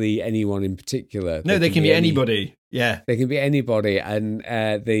aren't really anyone in particular. No, they can be anybody. Yeah, they can be anybody. And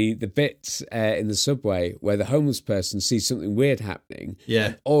the bits in the subway where the homeless person sees something weird happening,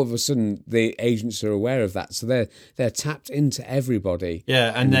 yeah, all of a sudden the agents are aware of that, so they're tapped into everybody.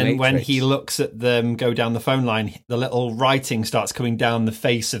 Yeah, and then when he looks at them go down the phone line, the little writing starts coming down the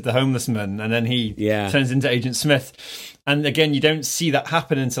face of the homeless man, and then he turns into Agent Smith. And again, you don't see that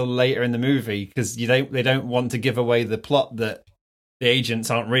happen until later in the movie because they don't want to give away the plot that the agents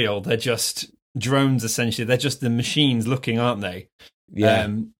aren't real. They're just drones, essentially. They're just the machines looking, aren't they? Yeah.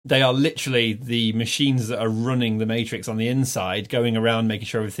 They are literally the machines that are running the Matrix on the inside, going around making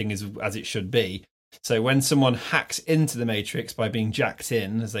sure everything is as it should be. So when someone hacks into the Matrix by being jacked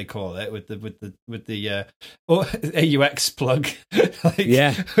in, as they call it, with the AUX plug,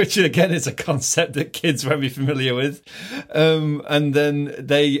 which again is a concept that kids won't be familiar with, and then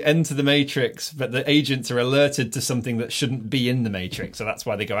they enter the Matrix, but the agents are alerted to something that shouldn't be in the Matrix, so that's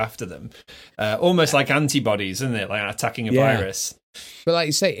why they go after them, almost like antibodies, isn't it? Like attacking a virus. But like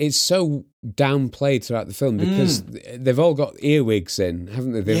you say, it's so downplayed throughout the film because they've all got earwigs in,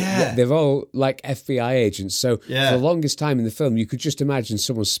 haven't they? They've all like FBI agents. So for the longest time in the film, you could just imagine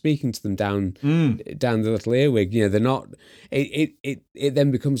someone speaking to them down the little earwig. You know, they're not. It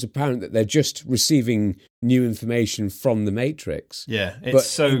then becomes apparent that they're just receiving new information from the Matrix. Yeah, it's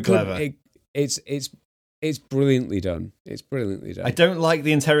so clever. It's brilliantly done. I don't like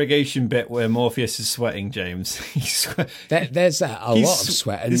the interrogation bit where Morpheus is sweating, James. There's a lot of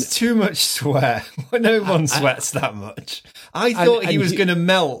sweat. There's too much sweat. No one sweats that much. I thought he was going to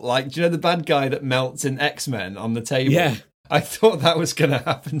melt, like, do you know the bad guy that melts in X-Men on the table? Yeah. I thought that was going to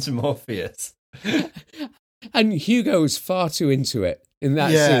happen to Morpheus. And Hugo was far too into it. In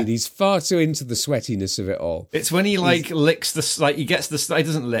that scene, he's far too into the sweatiness of it all. It's when he licks he gets the. He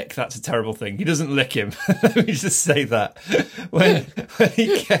doesn't lick. That's a terrible thing. He doesn't lick him. Let me just say that when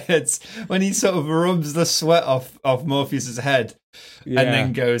he sort of rubs the sweat off Morpheus's head, and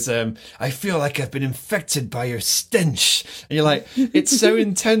then goes, "I feel like I've been infected by your stench." And you're like, it's so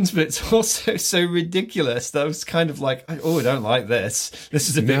intense, but it's also so ridiculous. That was kind of like, oh, I don't like this. This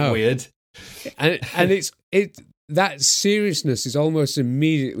is a bit weird. And that seriousness is almost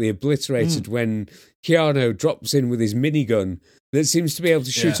immediately obliterated when Keanu drops in with his minigun that seems to be able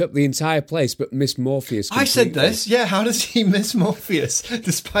to shoot up the entire place but miss Morpheus completely. I said this, how does he miss Morpheus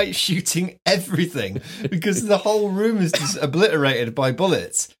despite shooting everything? Because the whole room is just obliterated by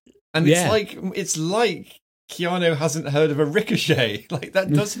bullets. And it's like Keanu hasn't heard of a ricochet. Like,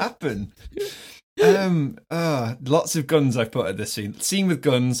 that does happen. Lots of guns I've put at this scene. Scene with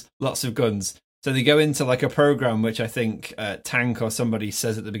guns, lots of guns. So they go into like a program, which I think Tank or somebody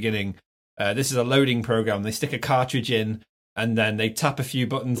says at the beginning, this is a loading program. They stick a cartridge in and then they tap a few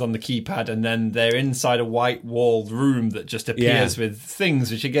buttons on the keypad and then they're inside a white walled room that just appears with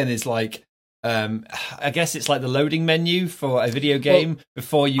things, which again is like, I guess it's like the loading menu for a video game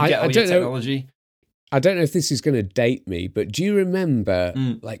before you get all your technology. I don't know if this is going to date me, but do you remember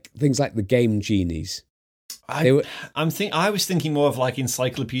like things like the Game Genies? I was thinking more of like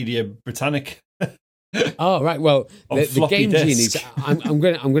Encyclopedia Britannica. Oh right, well the Game disc. Genies. I'm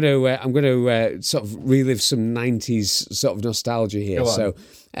going to sort of relive some 90s sort of nostalgia here. So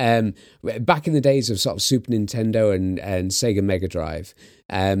back in the days of sort of Super Nintendo and Sega Mega Drive,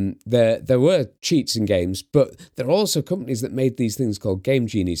 there were cheats in games, but there are also companies that made these things called Game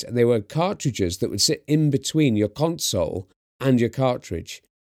Genies, and they were cartridges that would sit in between your console and your cartridge.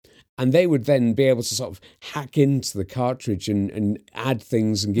 And they would then be able to sort of hack into the cartridge and add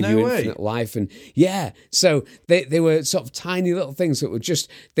things and give you infinite life. And so they were sort of tiny little things that would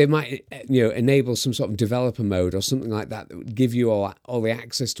they might enable some sort of developer mode or something like that would give you all the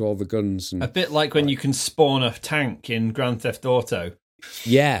access to all the guns. And, a bit like when you can spawn a tank in Grand Theft Auto.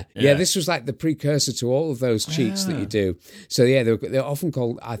 Yeah. This was like the precursor to all of those cheats that you do. So yeah, they're often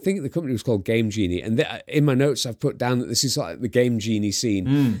called. I think the company was called Game Genie, and in my notes I've put down that this is like the Game Genie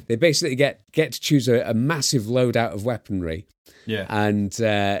scene. They basically get to choose a massive loadout of weaponry. Yeah, and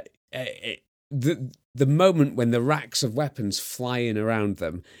the moment when the racks of weapons fly in around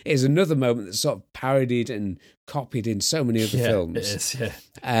them is another moment that's sort of parodied and copied in so many other films. It is,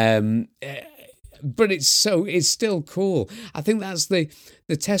 yeah. But it's still cool. I think that's the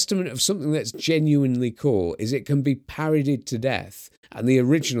testament of something that's genuinely cool, is it can be parodied to death, and the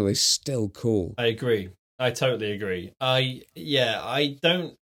original is still cool. I agree. I totally agree. I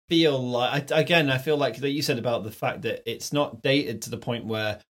don't feel like... I feel like that you said about the fact that it's not dated to the point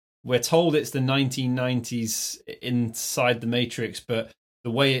where we're told it's the 1990s inside the Matrix, but the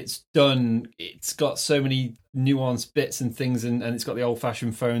way it's done, it's got so many nuanced bits and things, and it's got the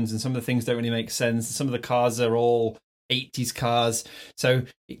old-fashioned phones, and some of the things don't really make sense. Some of the cars are all 80s cars, so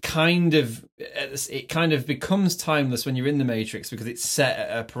it kind of becomes timeless when you're in the Matrix because it's set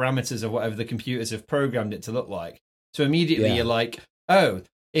at parameters of whatever the computers have programmed it to look like. So immediately you're like, oh,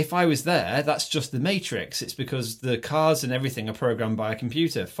 if I was there, that's just the Matrix. It's because the cars and everything are programmed by a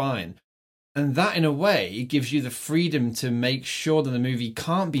computer. Fine. And that, in a way, gives you the freedom to make sure that the movie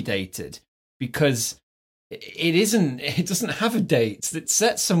can't be dated, because it doesn't have a date. It's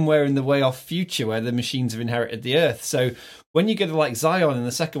set somewhere in the way off future where the machines have inherited the Earth. So when you go to like Zion in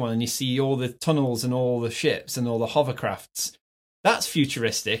the second one and you see all the tunnels and all the ships and all the hovercrafts, that's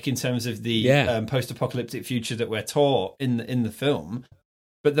futuristic in terms of the post-apocalyptic future that we're taught in the film.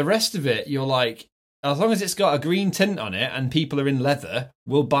 But the rest of it, you're like, as long as it's got a green tint on it and people are in leather,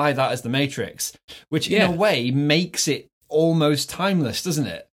 we'll buy that as the Matrix, which in a way makes it almost timeless, doesn't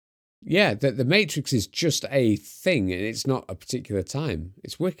it? Yeah, the Matrix is just a thing, and it's not a particular time.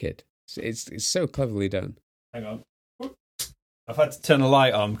 It's wicked. It's so cleverly done. Hang on. I've had to turn a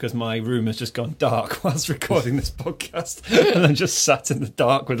light on because my room has just gone dark whilst recording this podcast, and I'm just sat in the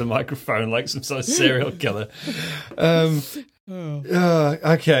dark with a microphone like some sort of serial killer.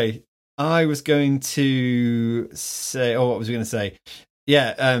 Okay. I was going to say... what was I going to say?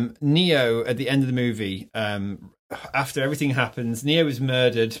 Yeah, Neo, at the end of the movie, after everything happens, Neo is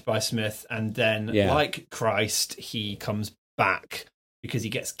murdered by Smith, and then, like Christ, he comes back because he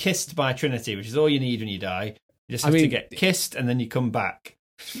gets kissed by Trinity, which is all you need when you die. You just have to get kissed, and then you come back.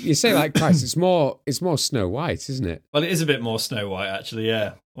 You say like Christ, it's more Snow White, isn't it? Well, it is a bit more Snow White, actually,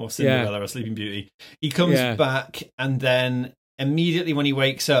 yeah. Or Cinderella or Sleeping Beauty. He comes back, and then immediately when he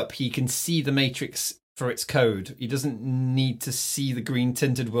wakes up, he can see the Matrix for its code. He doesn't need to see the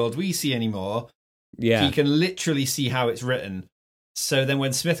green-tinted world we see anymore. Yeah. He can literally see how it's written. So then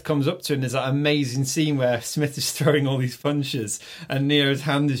when Smith comes up to him, there's that amazing scene where Smith is throwing all these punches and Neo's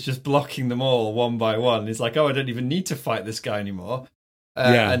hand is just blocking them all one by one. He's like, oh, I don't even need to fight this guy anymore.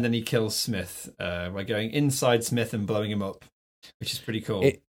 And then he kills Smith by going inside Smith and blowing him up, which is pretty cool.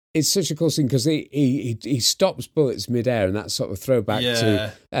 It's such a cool scene because he stops bullets midair, and that's sort of throwback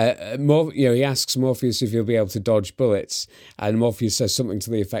to he asks Morpheus if he'll be able to dodge bullets, and Morpheus says something to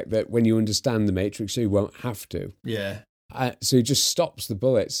the effect that when you understand the Matrix, you won't have to. Yeah. So he just stops the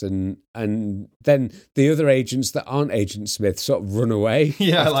bullets, and then the other agents that aren't Agent Smith sort of run away.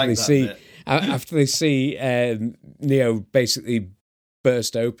 Yeah, I like that bit. After they see Neo basically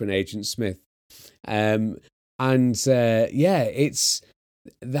burst open Agent Smith, it's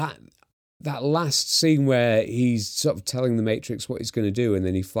that last scene where he's sort of telling the Matrix what he's going to do, and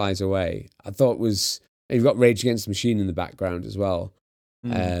then he flies away. I thought you've got Rage Against the Machine in the background as well.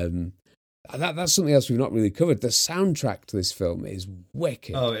 That's something else we've not really covered. The soundtrack to this film is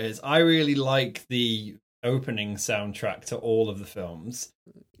wicked. Oh, it is. I really like the opening soundtrack to all of the films.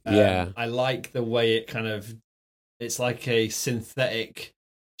 I like the way it's like a synthetic,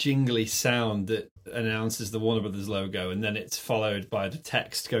 jingly sound that announces the Warner Brothers logo, and then it's followed by the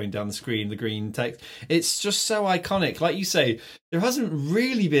text going down the screen, the green text. It's just so iconic. Like you say, there hasn't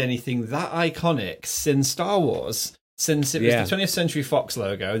really been anything that iconic since Star Wars. Since it was the 20th Century Fox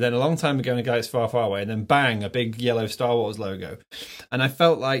logo, then a long time ago in A Galaxy Far, Far Away, and then bang, a big yellow Star Wars logo. And I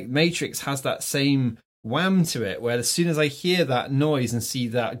felt like Matrix has that same wham to it, where as soon as I hear that noise and see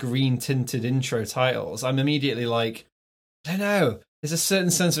that green tinted intro titles, I'm immediately like, I don't know, there's a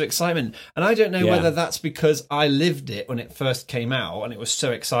certain sense of excitement. And I don't know whether that's because I lived it when it first came out, and it was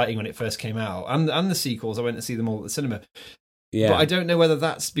so exciting when it first came out, and the sequels, I went to see them all at the cinema. Yeah. But I don't know whether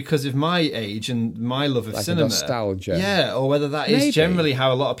that's because of my age and my love of cinema. Nostalgia. Yeah, or whether that is generally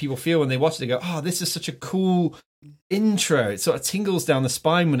how a lot of people feel when they watch it. They go, oh, this is such a cool intro. It sort of tingles down the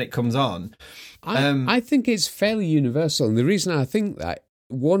spine when it comes on. I think it's fairly universal. And the reason I think that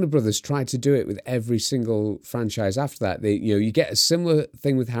Warner Brothers tried to do it with every single franchise after that. You get a similar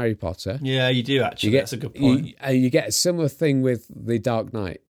thing with Harry Potter. Yeah, you do actually. That's a good point. You get a similar thing with the Dark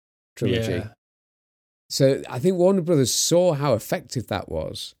Knight trilogy. Yeah. So I think Warner Brothers saw how effective that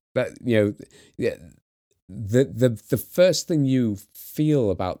was. But the first thing you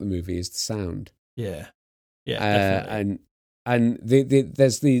feel about the movie is the sound. Yeah, definitely. And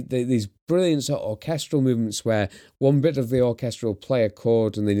there's these brilliant sort of orchestral movements where one bit of the orchestra will play a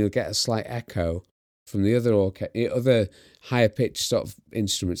chord and then you'll get a slight echo from the other higher pitched sort of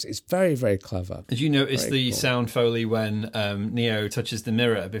instruments. It's very, very clever. Did you notice the sound foley when Neo touches the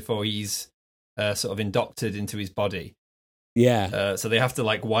mirror before he's sort of indoctored into his body? Yeah. So they have to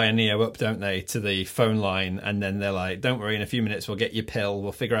like wire Neo up, don't they, to the phone line, and then they're like, "Don't worry, in a few minutes we'll get your pill.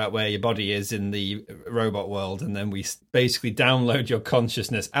 We'll figure out where your body is in the robot world, and then we basically download your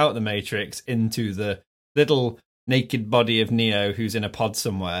consciousness out of the Matrix into the little naked body of Neo who's in a pod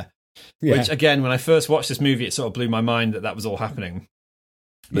somewhere." Yeah. Which, again, when I first watched this movie, it sort of blew my mind that was all happening.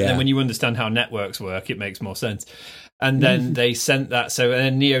 But then when you understand how networks work, it makes more sense. And then they sent that, and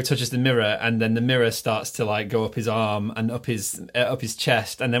then Neo touches the mirror, and then the mirror starts to like go up his arm and up his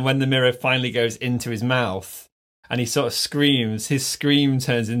chest, and then when the mirror finally goes into his mouth, and he sort of screams, his scream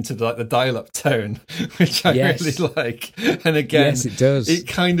turns into the dial-up tone, which I really like. And again, it does. It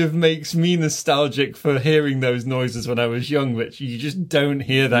kind of makes me nostalgic for hearing those noises when I was young, which you just don't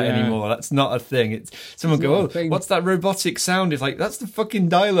hear that anymore. That's not a thing. Someone go, "Oh, what's that robotic sound?" It's like, that's the fucking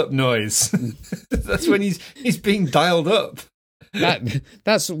dial-up noise. That's when he's being dialed up.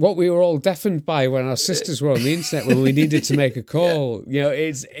 That's what we were all deafened by when our sisters were on the internet when we needed to make a call.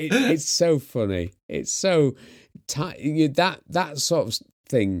 It's so funny. It's so that sort of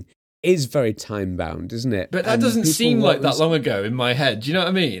thing is very time bound, isn't it? But that doesn't seem like that long ago in my head. Do you know what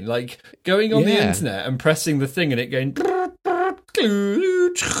I mean? Like going on the internet and pressing the thing and it going.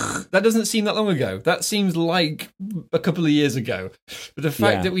 That doesn't seem that long ago. That seems like a couple of years ago. But the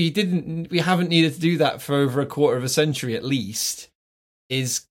fact that we haven't needed to do that for over a quarter of a century at least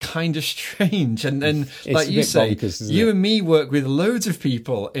is kind of strange. And then, like you say, you and me work with loads of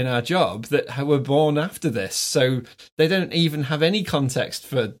people in our job that were born after this, so they don't even have any context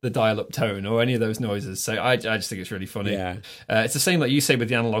for the dial-up tone or any of those noises. So I just think it's really funny. It's the same like you say with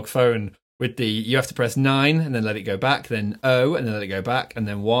the analog phone. With you have to press 9 and then let it go back, then 0 and then let it go back, and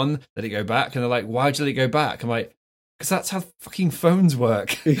then 1, let it go back. And they're like, "Why'd you let it go back?" I'm like, because that's how fucking phones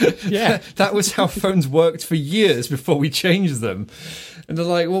work. That was how phones worked for years before we changed them. And they're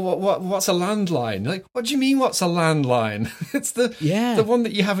like, "Well, what's a landline?" Like, what do you mean, what's a landline? It's the one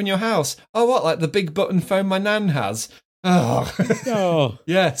that you have in your house. Oh, what, like the big button phone my nan has? Oh,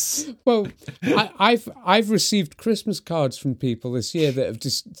 yes. Well, I've received Christmas cards from people this year that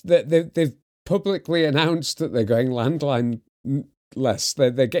have they've publicly announced that they're going landline less.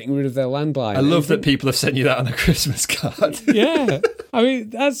 They're getting rid of their landline. I love that people have sent you that on a Christmas card. Yeah. I mean,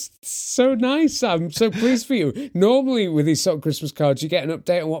 that's so nice. I'm so pleased for you. Normally with these sort of Christmas cards, you get an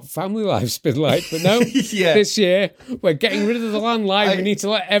update on what family life's been like. But no, this year, we're getting rid of the landline. We need to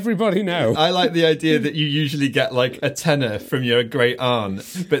let everybody know. I like the idea that you usually get like a tenner from your great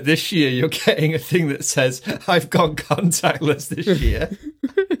aunt. But this year, you're getting a thing that says, "I've gone contactless this year."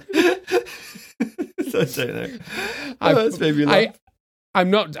 I don't know. That's made me laugh. I'm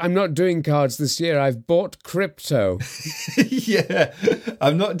not doing cards this year. I've bought crypto. Yeah,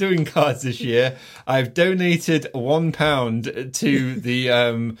 I'm not doing cards this year. I've donated £1 to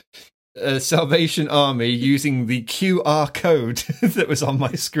the Salvation Army using the QR code that was on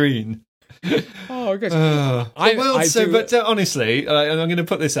my screen. Oh, good. But honestly, I'm going to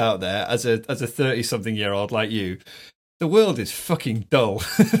put this out there as a 30-something-year-old like you. The world is fucking dull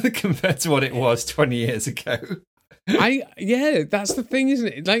compared to what it was 20 years ago. That's the thing, isn't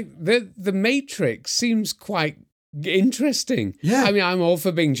it? Like the Matrix seems quite interesting. Yeah. I mean, I'm all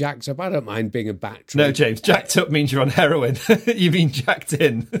for being jacked up. I don't mind being a battery. No, James, jacked up means you're on heroin. You mean jacked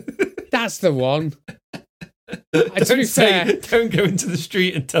in. That's the one. Don't go into the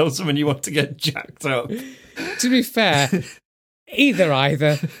street and tell someone you want to get jacked up. To be fair,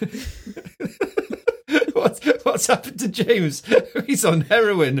 either. What's happened to James? He's on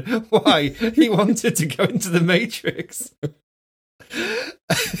heroin. Why? He wanted to go into the Matrix.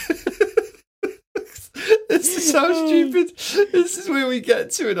 This is how stupid. This is where we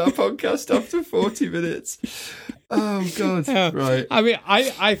get to in our podcast after 40 minutes. Oh, God. Right. I mean,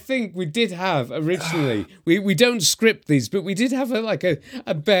 I think we did have originally, we don't script these, but we did have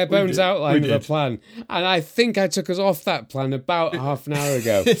a bare bones outline of a plan. And I think I took us off that plan about half an hour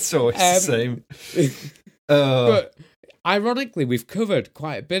ago. It's always the same. But ironically, we've covered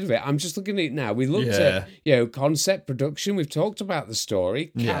quite a bit of it. I'm just looking at it now. We looked at, concept, production. We've talked about the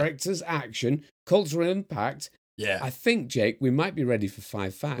story, characters, action, cultural impact. Yeah. I think, Jake, we might be ready for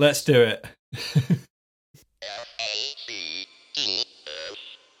 5 facts. Let's do it.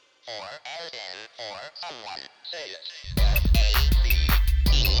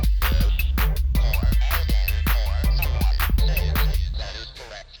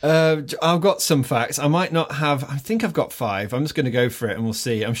 I've got some facts. I might not have. I think I've got 5. I'm just going to go for it and we'll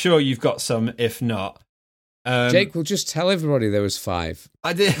see. I'm sure you've got some, if not. Jake will just tell everybody there was 5.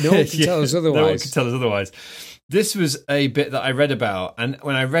 I did. No one can tell us otherwise. No one can tell us otherwise. This was a bit that I read about, and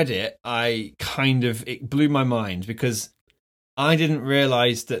when I read it, it blew my mind because I didn't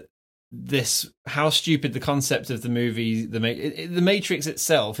realise that how stupid the concept of the movie, the Matrix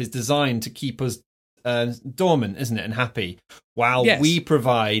itself, is designed to keep us dormant, isn't it, and happy, while we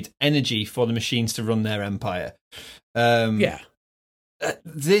provide energy for the machines to run their empire.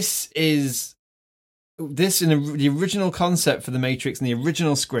 This in the original concept for the Matrix and the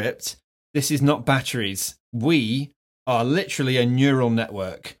original script. This is not batteries. We are literally a neural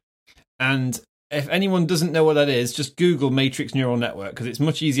network. And if anyone doesn't know what that is, just Google Matrix neural network, because it's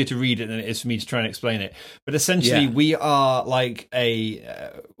much easier to read it than it is for me to try and explain it. But essentially, we are like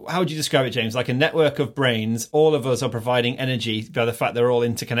how would you describe it, James? Like a network of brains. All of us are providing energy by the fact they're all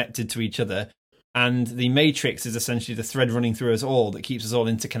interconnected to each other. And the Matrix is essentially the thread running through us all that keeps us all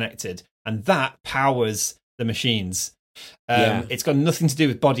interconnected. And that powers the machines. It's got nothing to do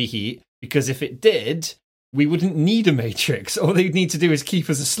with body heat, because if it did, we wouldn't need a Matrix. All they'd need to do is keep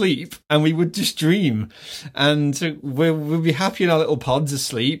us asleep and we would just dream. And we'd be happy in our little pods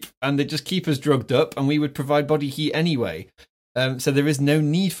asleep, and they'd just keep us drugged up and we would provide body heat anyway. So there is no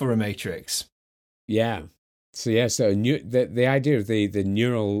need for a Matrix. Yeah. So the idea of the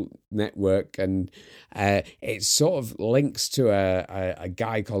neural network, and it sort of links to a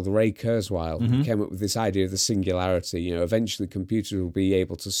guy called Ray Kurzweil, who came up with this idea of the singularity. You know, eventually computers will be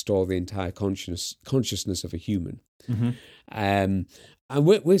able to store the entire consciousness of a human. And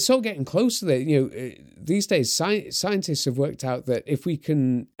we're sort of getting close to that. You know, these days scientists have worked out that if we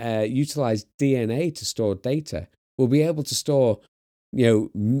can utilize DNA to store data, we'll be able to store,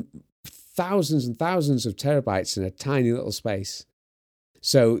 thousands and thousands of terabytes in a tiny little space.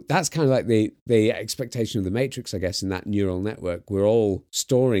 So that's kind of like the expectation of the Matrix, I guess, in that neural network. We're all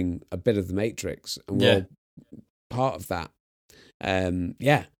storing a bit of the Matrix, and we're all part of that.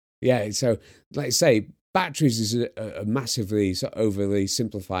 So, like I say, batteries is a massively sort of overly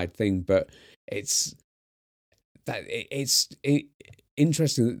simplified thing, but it's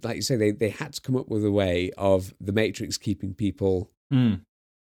interesting that, like you say, they had to come up with a way of the Matrix keeping people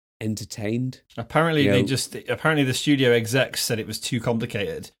entertained. Apparently the studio execs said it was too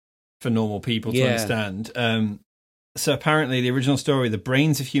complicated for normal people to understand. So apparently the original story, the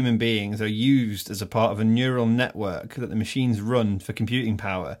brains of human beings are used as a part of a neural network that the machines run for computing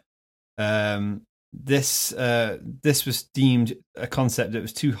power. This was deemed a concept that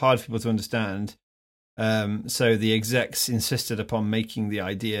was too hard for people to understand. So the execs insisted upon making the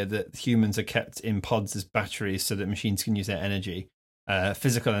idea that humans are kept in pods as batteries so that machines can use their energy.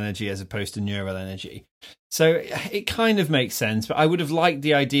 Physical energy as opposed to neural energy. So it kind of makes sense, but I would have liked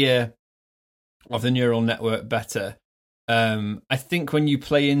the idea of the neural network better. I think when you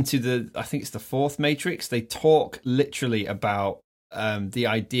play into I think it's the 4th Matrix, they talk literally about the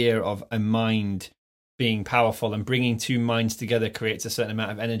idea of a mind being powerful, and bringing 2 minds together creates a certain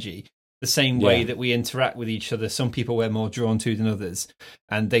amount of energy. The same way that we interact with each other, some people we're more drawn to than others,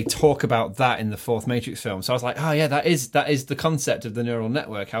 and they talk about that in the 4th Matrix film. So I was like, oh yeah, that is the concept of the neural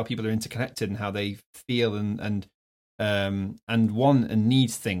network, how people are interconnected and how they feel and want and need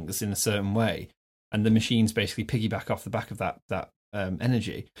things in a certain way, and the machines basically piggyback off the back of that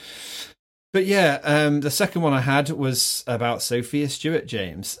energy. But the second one I had was about Sophia Stewart,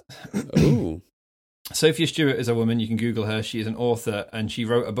 James. Ooh. Sophia Stewart is a woman. You can Google her. She is an author, and she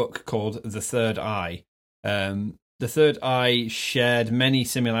wrote a book called The Third Eye. The Third Eye shared many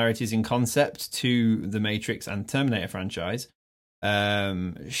similarities in concept to the Matrix and Terminator franchise.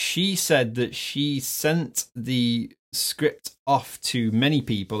 She said that she sent the script off to many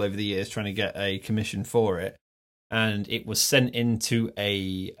people over the years trying to get a commission for it, and it was sent into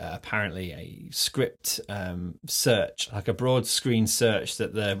apparently a script search, like a broad screen search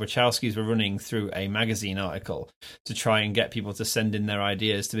that the Wachowskis were running through a magazine article to try and get people to send in their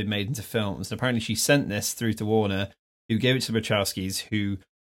ideas to be made into films. And apparently she sent this through to Warner, who gave it to the Wachowskis, who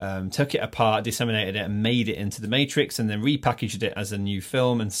took it apart, disseminated it, and made it into The Matrix, and then repackaged it as a new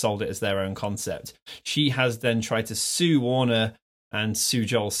film and sold it as their own concept. She has then tried to sue Warner and sue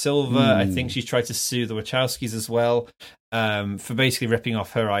Joel Silver. I think she's tried to sue the Wachowskis as well, for basically ripping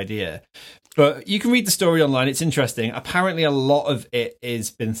off her idea. But you can read the story online. It's interesting. Apparently, a lot of it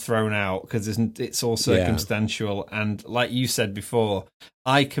has been thrown out because it's all circumstantial. And like you said before,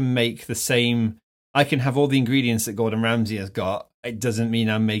 I can make the same. I can have all the ingredients that Gordon Ramsay has got. It doesn't mean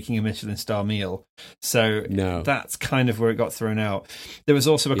I'm making a Michelin star meal. So that's kind of where it got thrown out. There was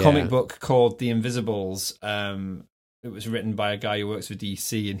also a comic book called The Invisibles. It was written by a guy who works for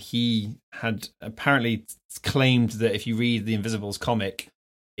DC, and he had apparently claimed that if you read the Invisibles comic,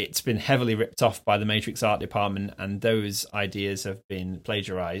 it's been heavily ripped off by the Matrix art department, and those ideas have been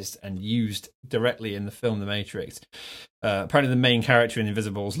plagiarized and used directly in the film The Matrix. Apparently the main character in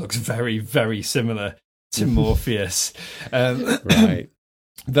Invisibles looks very, very similar to Morpheus. Right.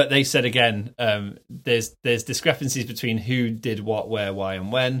 But they said again, there's discrepancies between who did what, where, why,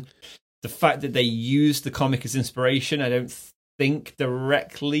 and when. The fact that they used the comic as inspiration, I don't think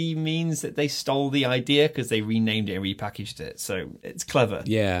directly means that they stole the idea, because they renamed it and repackaged it. So it's clever.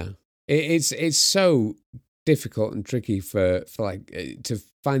 Yeah, it's so difficult and tricky for to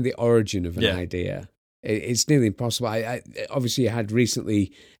find the origin of an idea. It's nearly impossible. I obviously had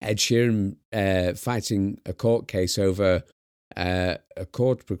recently Ed Sheeran fighting a court case over a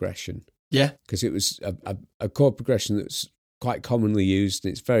chord progression. Yeah, because it was a chord progression that's quite commonly used,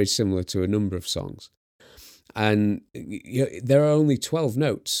 and it's very similar to a number of songs. And there are only 12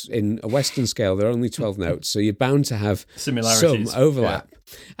 notes in a Western scale. There are only 12 notes, so you're bound to have similarities, some overlap.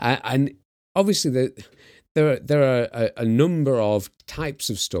 And obviously, there are a number of types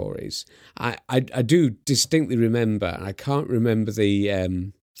of stories. I do distinctly remember, and I can't remember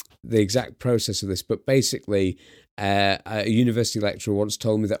the exact process of this, but basically, a university lecturer once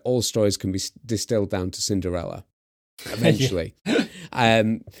told me that all stories can be distilled down to Cinderella. Eventually.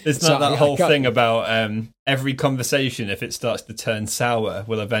 It's not that whole thing about every conversation, if it starts to turn sour,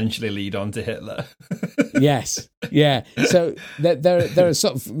 will eventually lead on to Hitler. Yes, yeah. So there are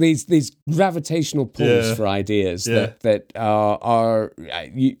sort of these gravitational pulls for ideas that are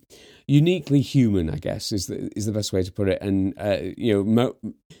uniquely human, I guess, is the best way to put it. And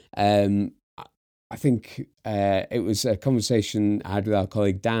I think it was a conversation I had with our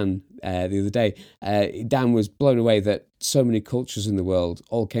colleague Dan the other day. Dan was blown away that so many cultures in the world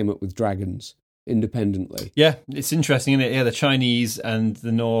all came up with dragons independently. Yeah, it's interesting, isn't it? Yeah, the Chinese and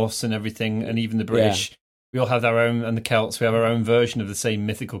the Norse and everything, and even the British, we all have our own, and the Celts, we have our own version of the same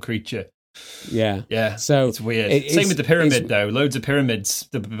mythical creature. Yeah. So it's weird. Same with the pyramid, though. Loads of pyramids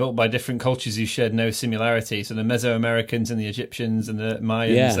that were built by different cultures who shared no similarity. So the Mesoamericans and the Egyptians and the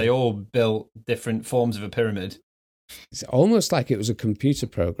Mayans, they all built different forms of a pyramid. It's almost like it was a computer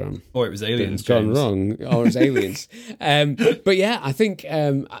program, or it was aliens gone wrong, or it was aliens. But yeah, I think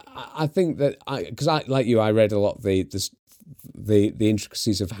that because I like you, I read a lot of the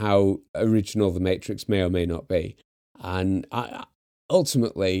intricacies of how original the Matrix may or may not be, and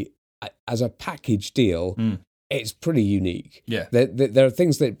ultimately, as a package deal, it's pretty unique. Yeah, there are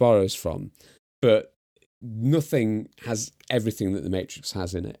things that it borrows from, but nothing has everything that the Matrix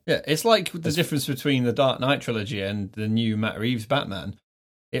has in it. Yeah, it's like the difference between the Dark Knight trilogy and the new Matt Reeves Batman.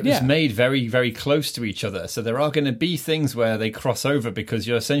 It was made very, very close to each other, so there are going to be things where they cross over, because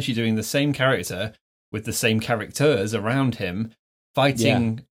you're essentially doing the same character with the same characters around him,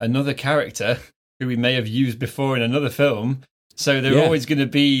 fighting another character who we may have used before in another film. So they're always going to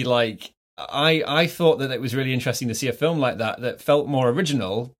be like, I thought that it was really interesting to see a film like that felt more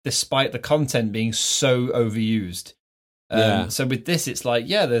original, despite the content being so overused. So with this, it's like,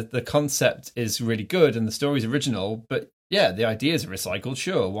 the concept is really good and the story's original, but the ideas are recycled.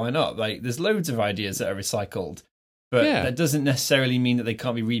 Sure, why not? Like, there's loads of ideas that are recycled, but that doesn't necessarily mean that they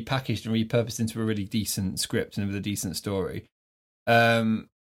can't be repackaged and repurposed into a really decent script and with a decent story.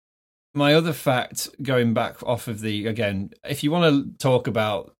 My other fact, going back off of again, if you want to talk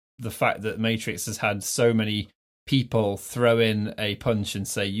about the fact that Matrix has had so many people throw in a punch and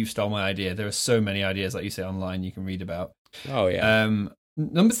say, you stole my idea. There are so many ideas, like you say, online you can read about. Oh, yeah.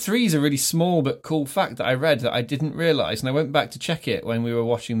 Number 3 is a really small but cool fact that I read that I didn't realise, and I went back to check it when we were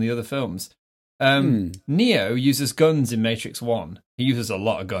watching the other films. Neo uses guns in Matrix 1. He uses a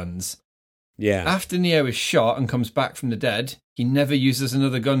lot of guns. Yeah. After Neo is shot and comes back from the dead, he never uses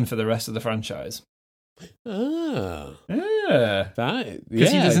another gun for the rest of the franchise. Oh. Yeah.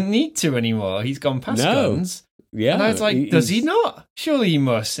 Because he doesn't need to anymore. He's gone past guns. Yeah. And I was like, does he not? Surely he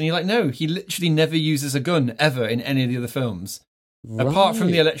must. And you're like, no, he literally never uses a gun ever in any of the other films. Right. Apart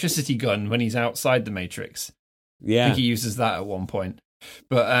from the electricity gun when he's outside the Matrix. Yeah. I think he uses that at one point.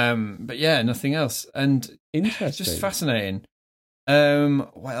 But yeah, nothing else. And interesting. It's just fascinating.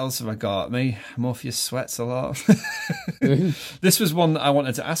 What else have I got? Morpheus sweats a lot. This was one that I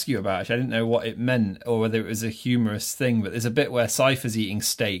wanted to ask you about. Actually, I didn't know what it meant or whether it was a humorous thing, but there's a bit where Cypher's eating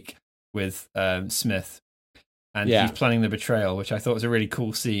steak with Smith, and he's planning the betrayal, which I thought was a really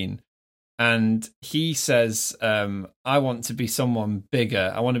cool scene. And he says, I want to be someone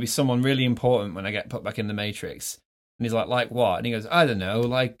bigger. I want to be someone really important when I get put back in the Matrix. And he's like what? And he goes, I don't know,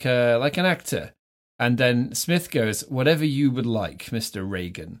 like an actor. And then Smith goes, whatever you would like, Mr.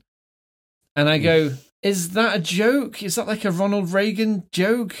 Reagan. And I go, is that a joke? Is that like a Ronald Reagan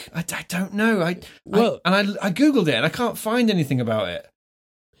joke? I don't know. I Googled it and I can't find anything about it.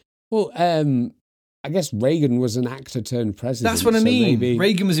 Well, I guess Reagan was an actor turned president. That's what I mean.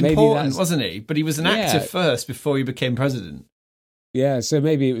 Reagan was important, wasn't he? But he was an actor first before he became president. Yeah, so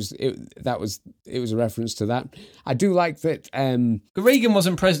maybe it was a reference to that. I do like that. But Reagan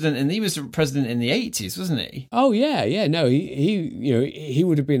wasn't president, and he was president in the 80s, wasn't he? Oh yeah. No, he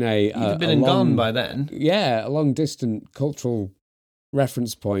would have been he'd have been gone by then. Yeah, a long distant cultural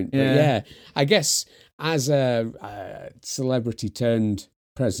reference point. But yeah, I guess as a celebrity turned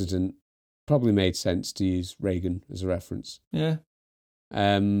president, probably made sense to use Reagan as a reference. Yeah.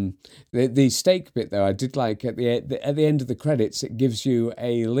 The steak bit though, I did like at the end of the credits, it gives you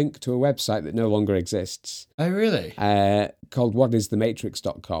a link to a website that no longer exists. Oh really? Called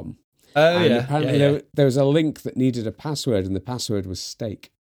whatisthematrix.com. Oh and apparently there was a link that needed a password, and the password was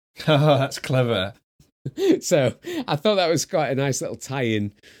steak. Oh, that's clever. So I thought that was quite a nice little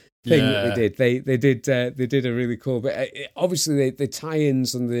tie-in thing that they did. They did a really cool bit. Obviously the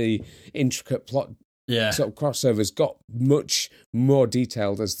tie-ins and the intricate plot sort of crossovers got much more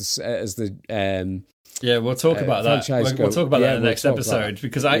detailed as the we'll talk about that. We'll talk about that in the next episode,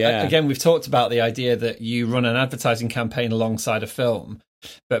 because again, we've talked about the idea that you run an advertising campaign alongside a film.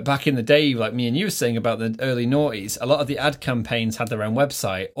 But back in the day, like me and you were saying about the early noughties, a lot of the ad campaigns had their own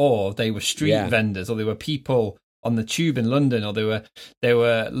website, or they were street vendors, or they were people on the tube in London, or there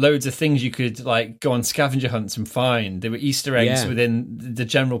were loads of things you could like go on scavenger hunts and find. There were Easter eggs within the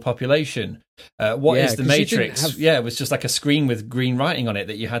general population. What is the Matrix? It was just like a screen with green writing on it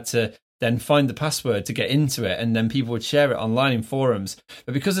that you had to then find the password to get into it, and then people would share it online in forums.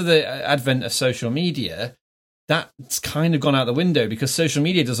 But because of the advent of social media, that's kind of gone out the window, because social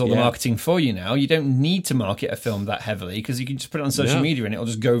media does all the marketing for you now. You don't need to market a film that heavily, because you can just put it on social media and it'll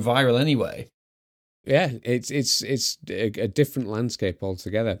just go viral anyway. Yeah, it's a different landscape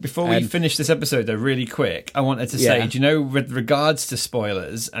altogether. Before we finish this episode, though, really quick, I wanted to say, do you know, with regards to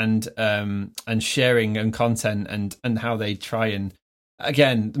spoilers and sharing and content and how they try and,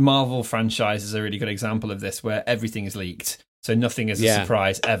 again, the Marvel franchise is a really good example of this, where everything is leaked, so nothing is a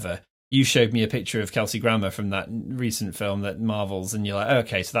surprise ever. You showed me a picture of Kelsey Grammer from that recent film that Marvel's, and you're like,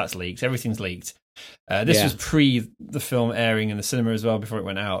 okay, so that's leaked. Everything's leaked. This was pre the film airing in the cinema as well, before it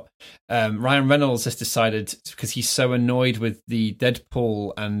went out. Ryan Reynolds has decided, because he's so annoyed with the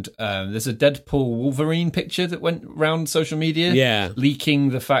Deadpool, and there's a Deadpool Wolverine picture that went around social media, leaking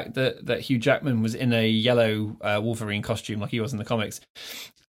the fact that Hugh Jackman was in a yellow Wolverine costume like he was in the comics.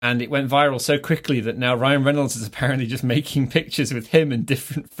 And it went viral so quickly that now Ryan Reynolds is apparently just making pictures with him and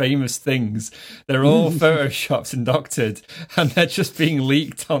different famous things. They're all photoshopped and doctored, and they're just being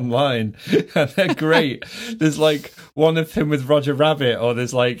leaked online. And they're great. There's like one of him with Roger Rabbit, or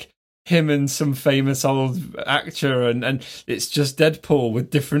there's like him and some famous old actor, and it's just Deadpool with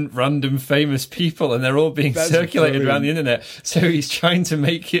different random famous people, and they're all being circulated around the internet. So he's trying to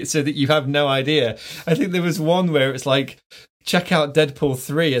make it so that you have no idea. I think there was one where it's like, check out Deadpool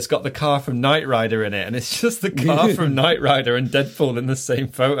 3, it's got the car from Knight Rider in it, and it's just the car from Knight Rider and Deadpool in the same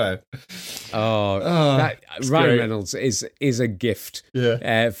photo. Ryan Reynolds is a gift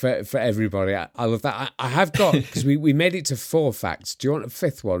for everybody. I love that. I have got, because we made it to 4 facts. Do you want a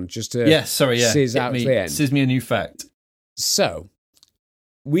 5th one? Just to sizz out the end? Sizz me a new fact. So,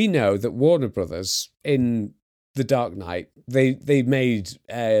 we know that Warner Brothers, in The Dark Knight, they made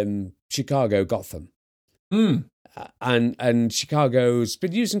Chicago Gotham. And Chicago's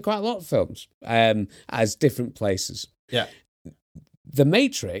been used in quite a lot of films as different places. Yeah. The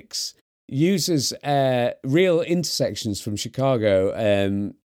Matrix uses real intersections from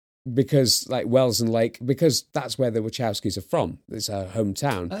Chicago because, like Wells and Lake, because that's where the Wachowskis are from. It's her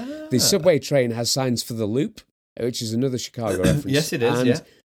hometown. The subway train has signs for the Loop, which is another Chicago reference. Yes, it is,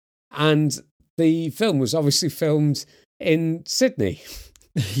 And the film was obviously filmed in Sydney.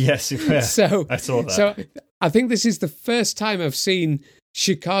 Yes, so I saw that. So I think this is the first time I've seen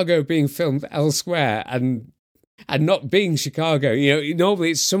Chicago being filmed elsewhere, and and not being Chicago.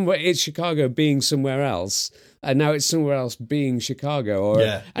 Normally it's Chicago being somewhere else, and now it's somewhere else being Chicago,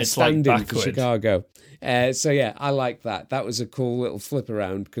 or a stand-in for Chicago. So yeah, I like that. That was a cool little flip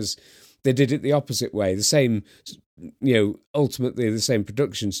around, because they did it the opposite way. The same, ultimately the same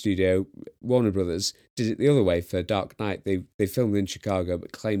production studio, Warner Brothers, did it the other way for Dark Knight. They filmed in Chicago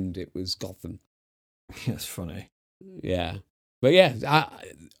but claimed it was Gotham. That's funny. Yeah. But yeah,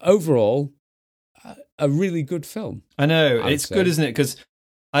 overall, a really good film. I know. It's good, isn't it? Because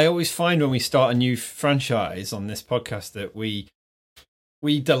I always find when we start a new franchise on this podcast that we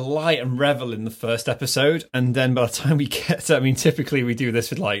delight and revel in the first episode, and then by the time we get to, typically we do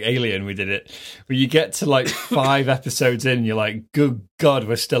this with like Alien, we did it, where you get to like 5 episodes in, you're like, good God,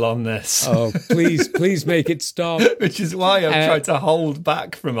 we're still on this. Oh, please make it stop. Which is why I've tried to hold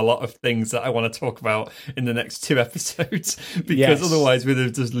back from a lot of things that I want to talk about in the next 2 episodes, because otherwise we'd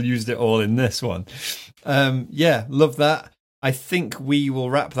have just used it all in this one. Love that. I think we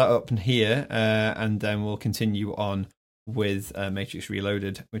will wrap that up here, and then we'll continue on with Matrix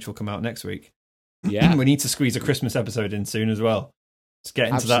Reloaded, which will come out next week. Yeah. We need to squeeze a Christmas episode in soon as well. Let's get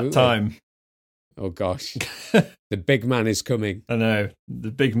into that time. Oh, gosh. The big man is coming. I know.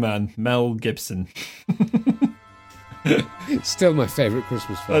 The big man, Mel Gibson. Still my favourite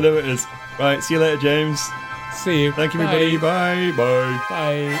Christmas film. I know it is. Right, see you later, James. See you. Thank you, everybody. Bye. Bye.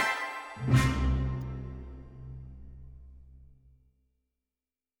 Bye.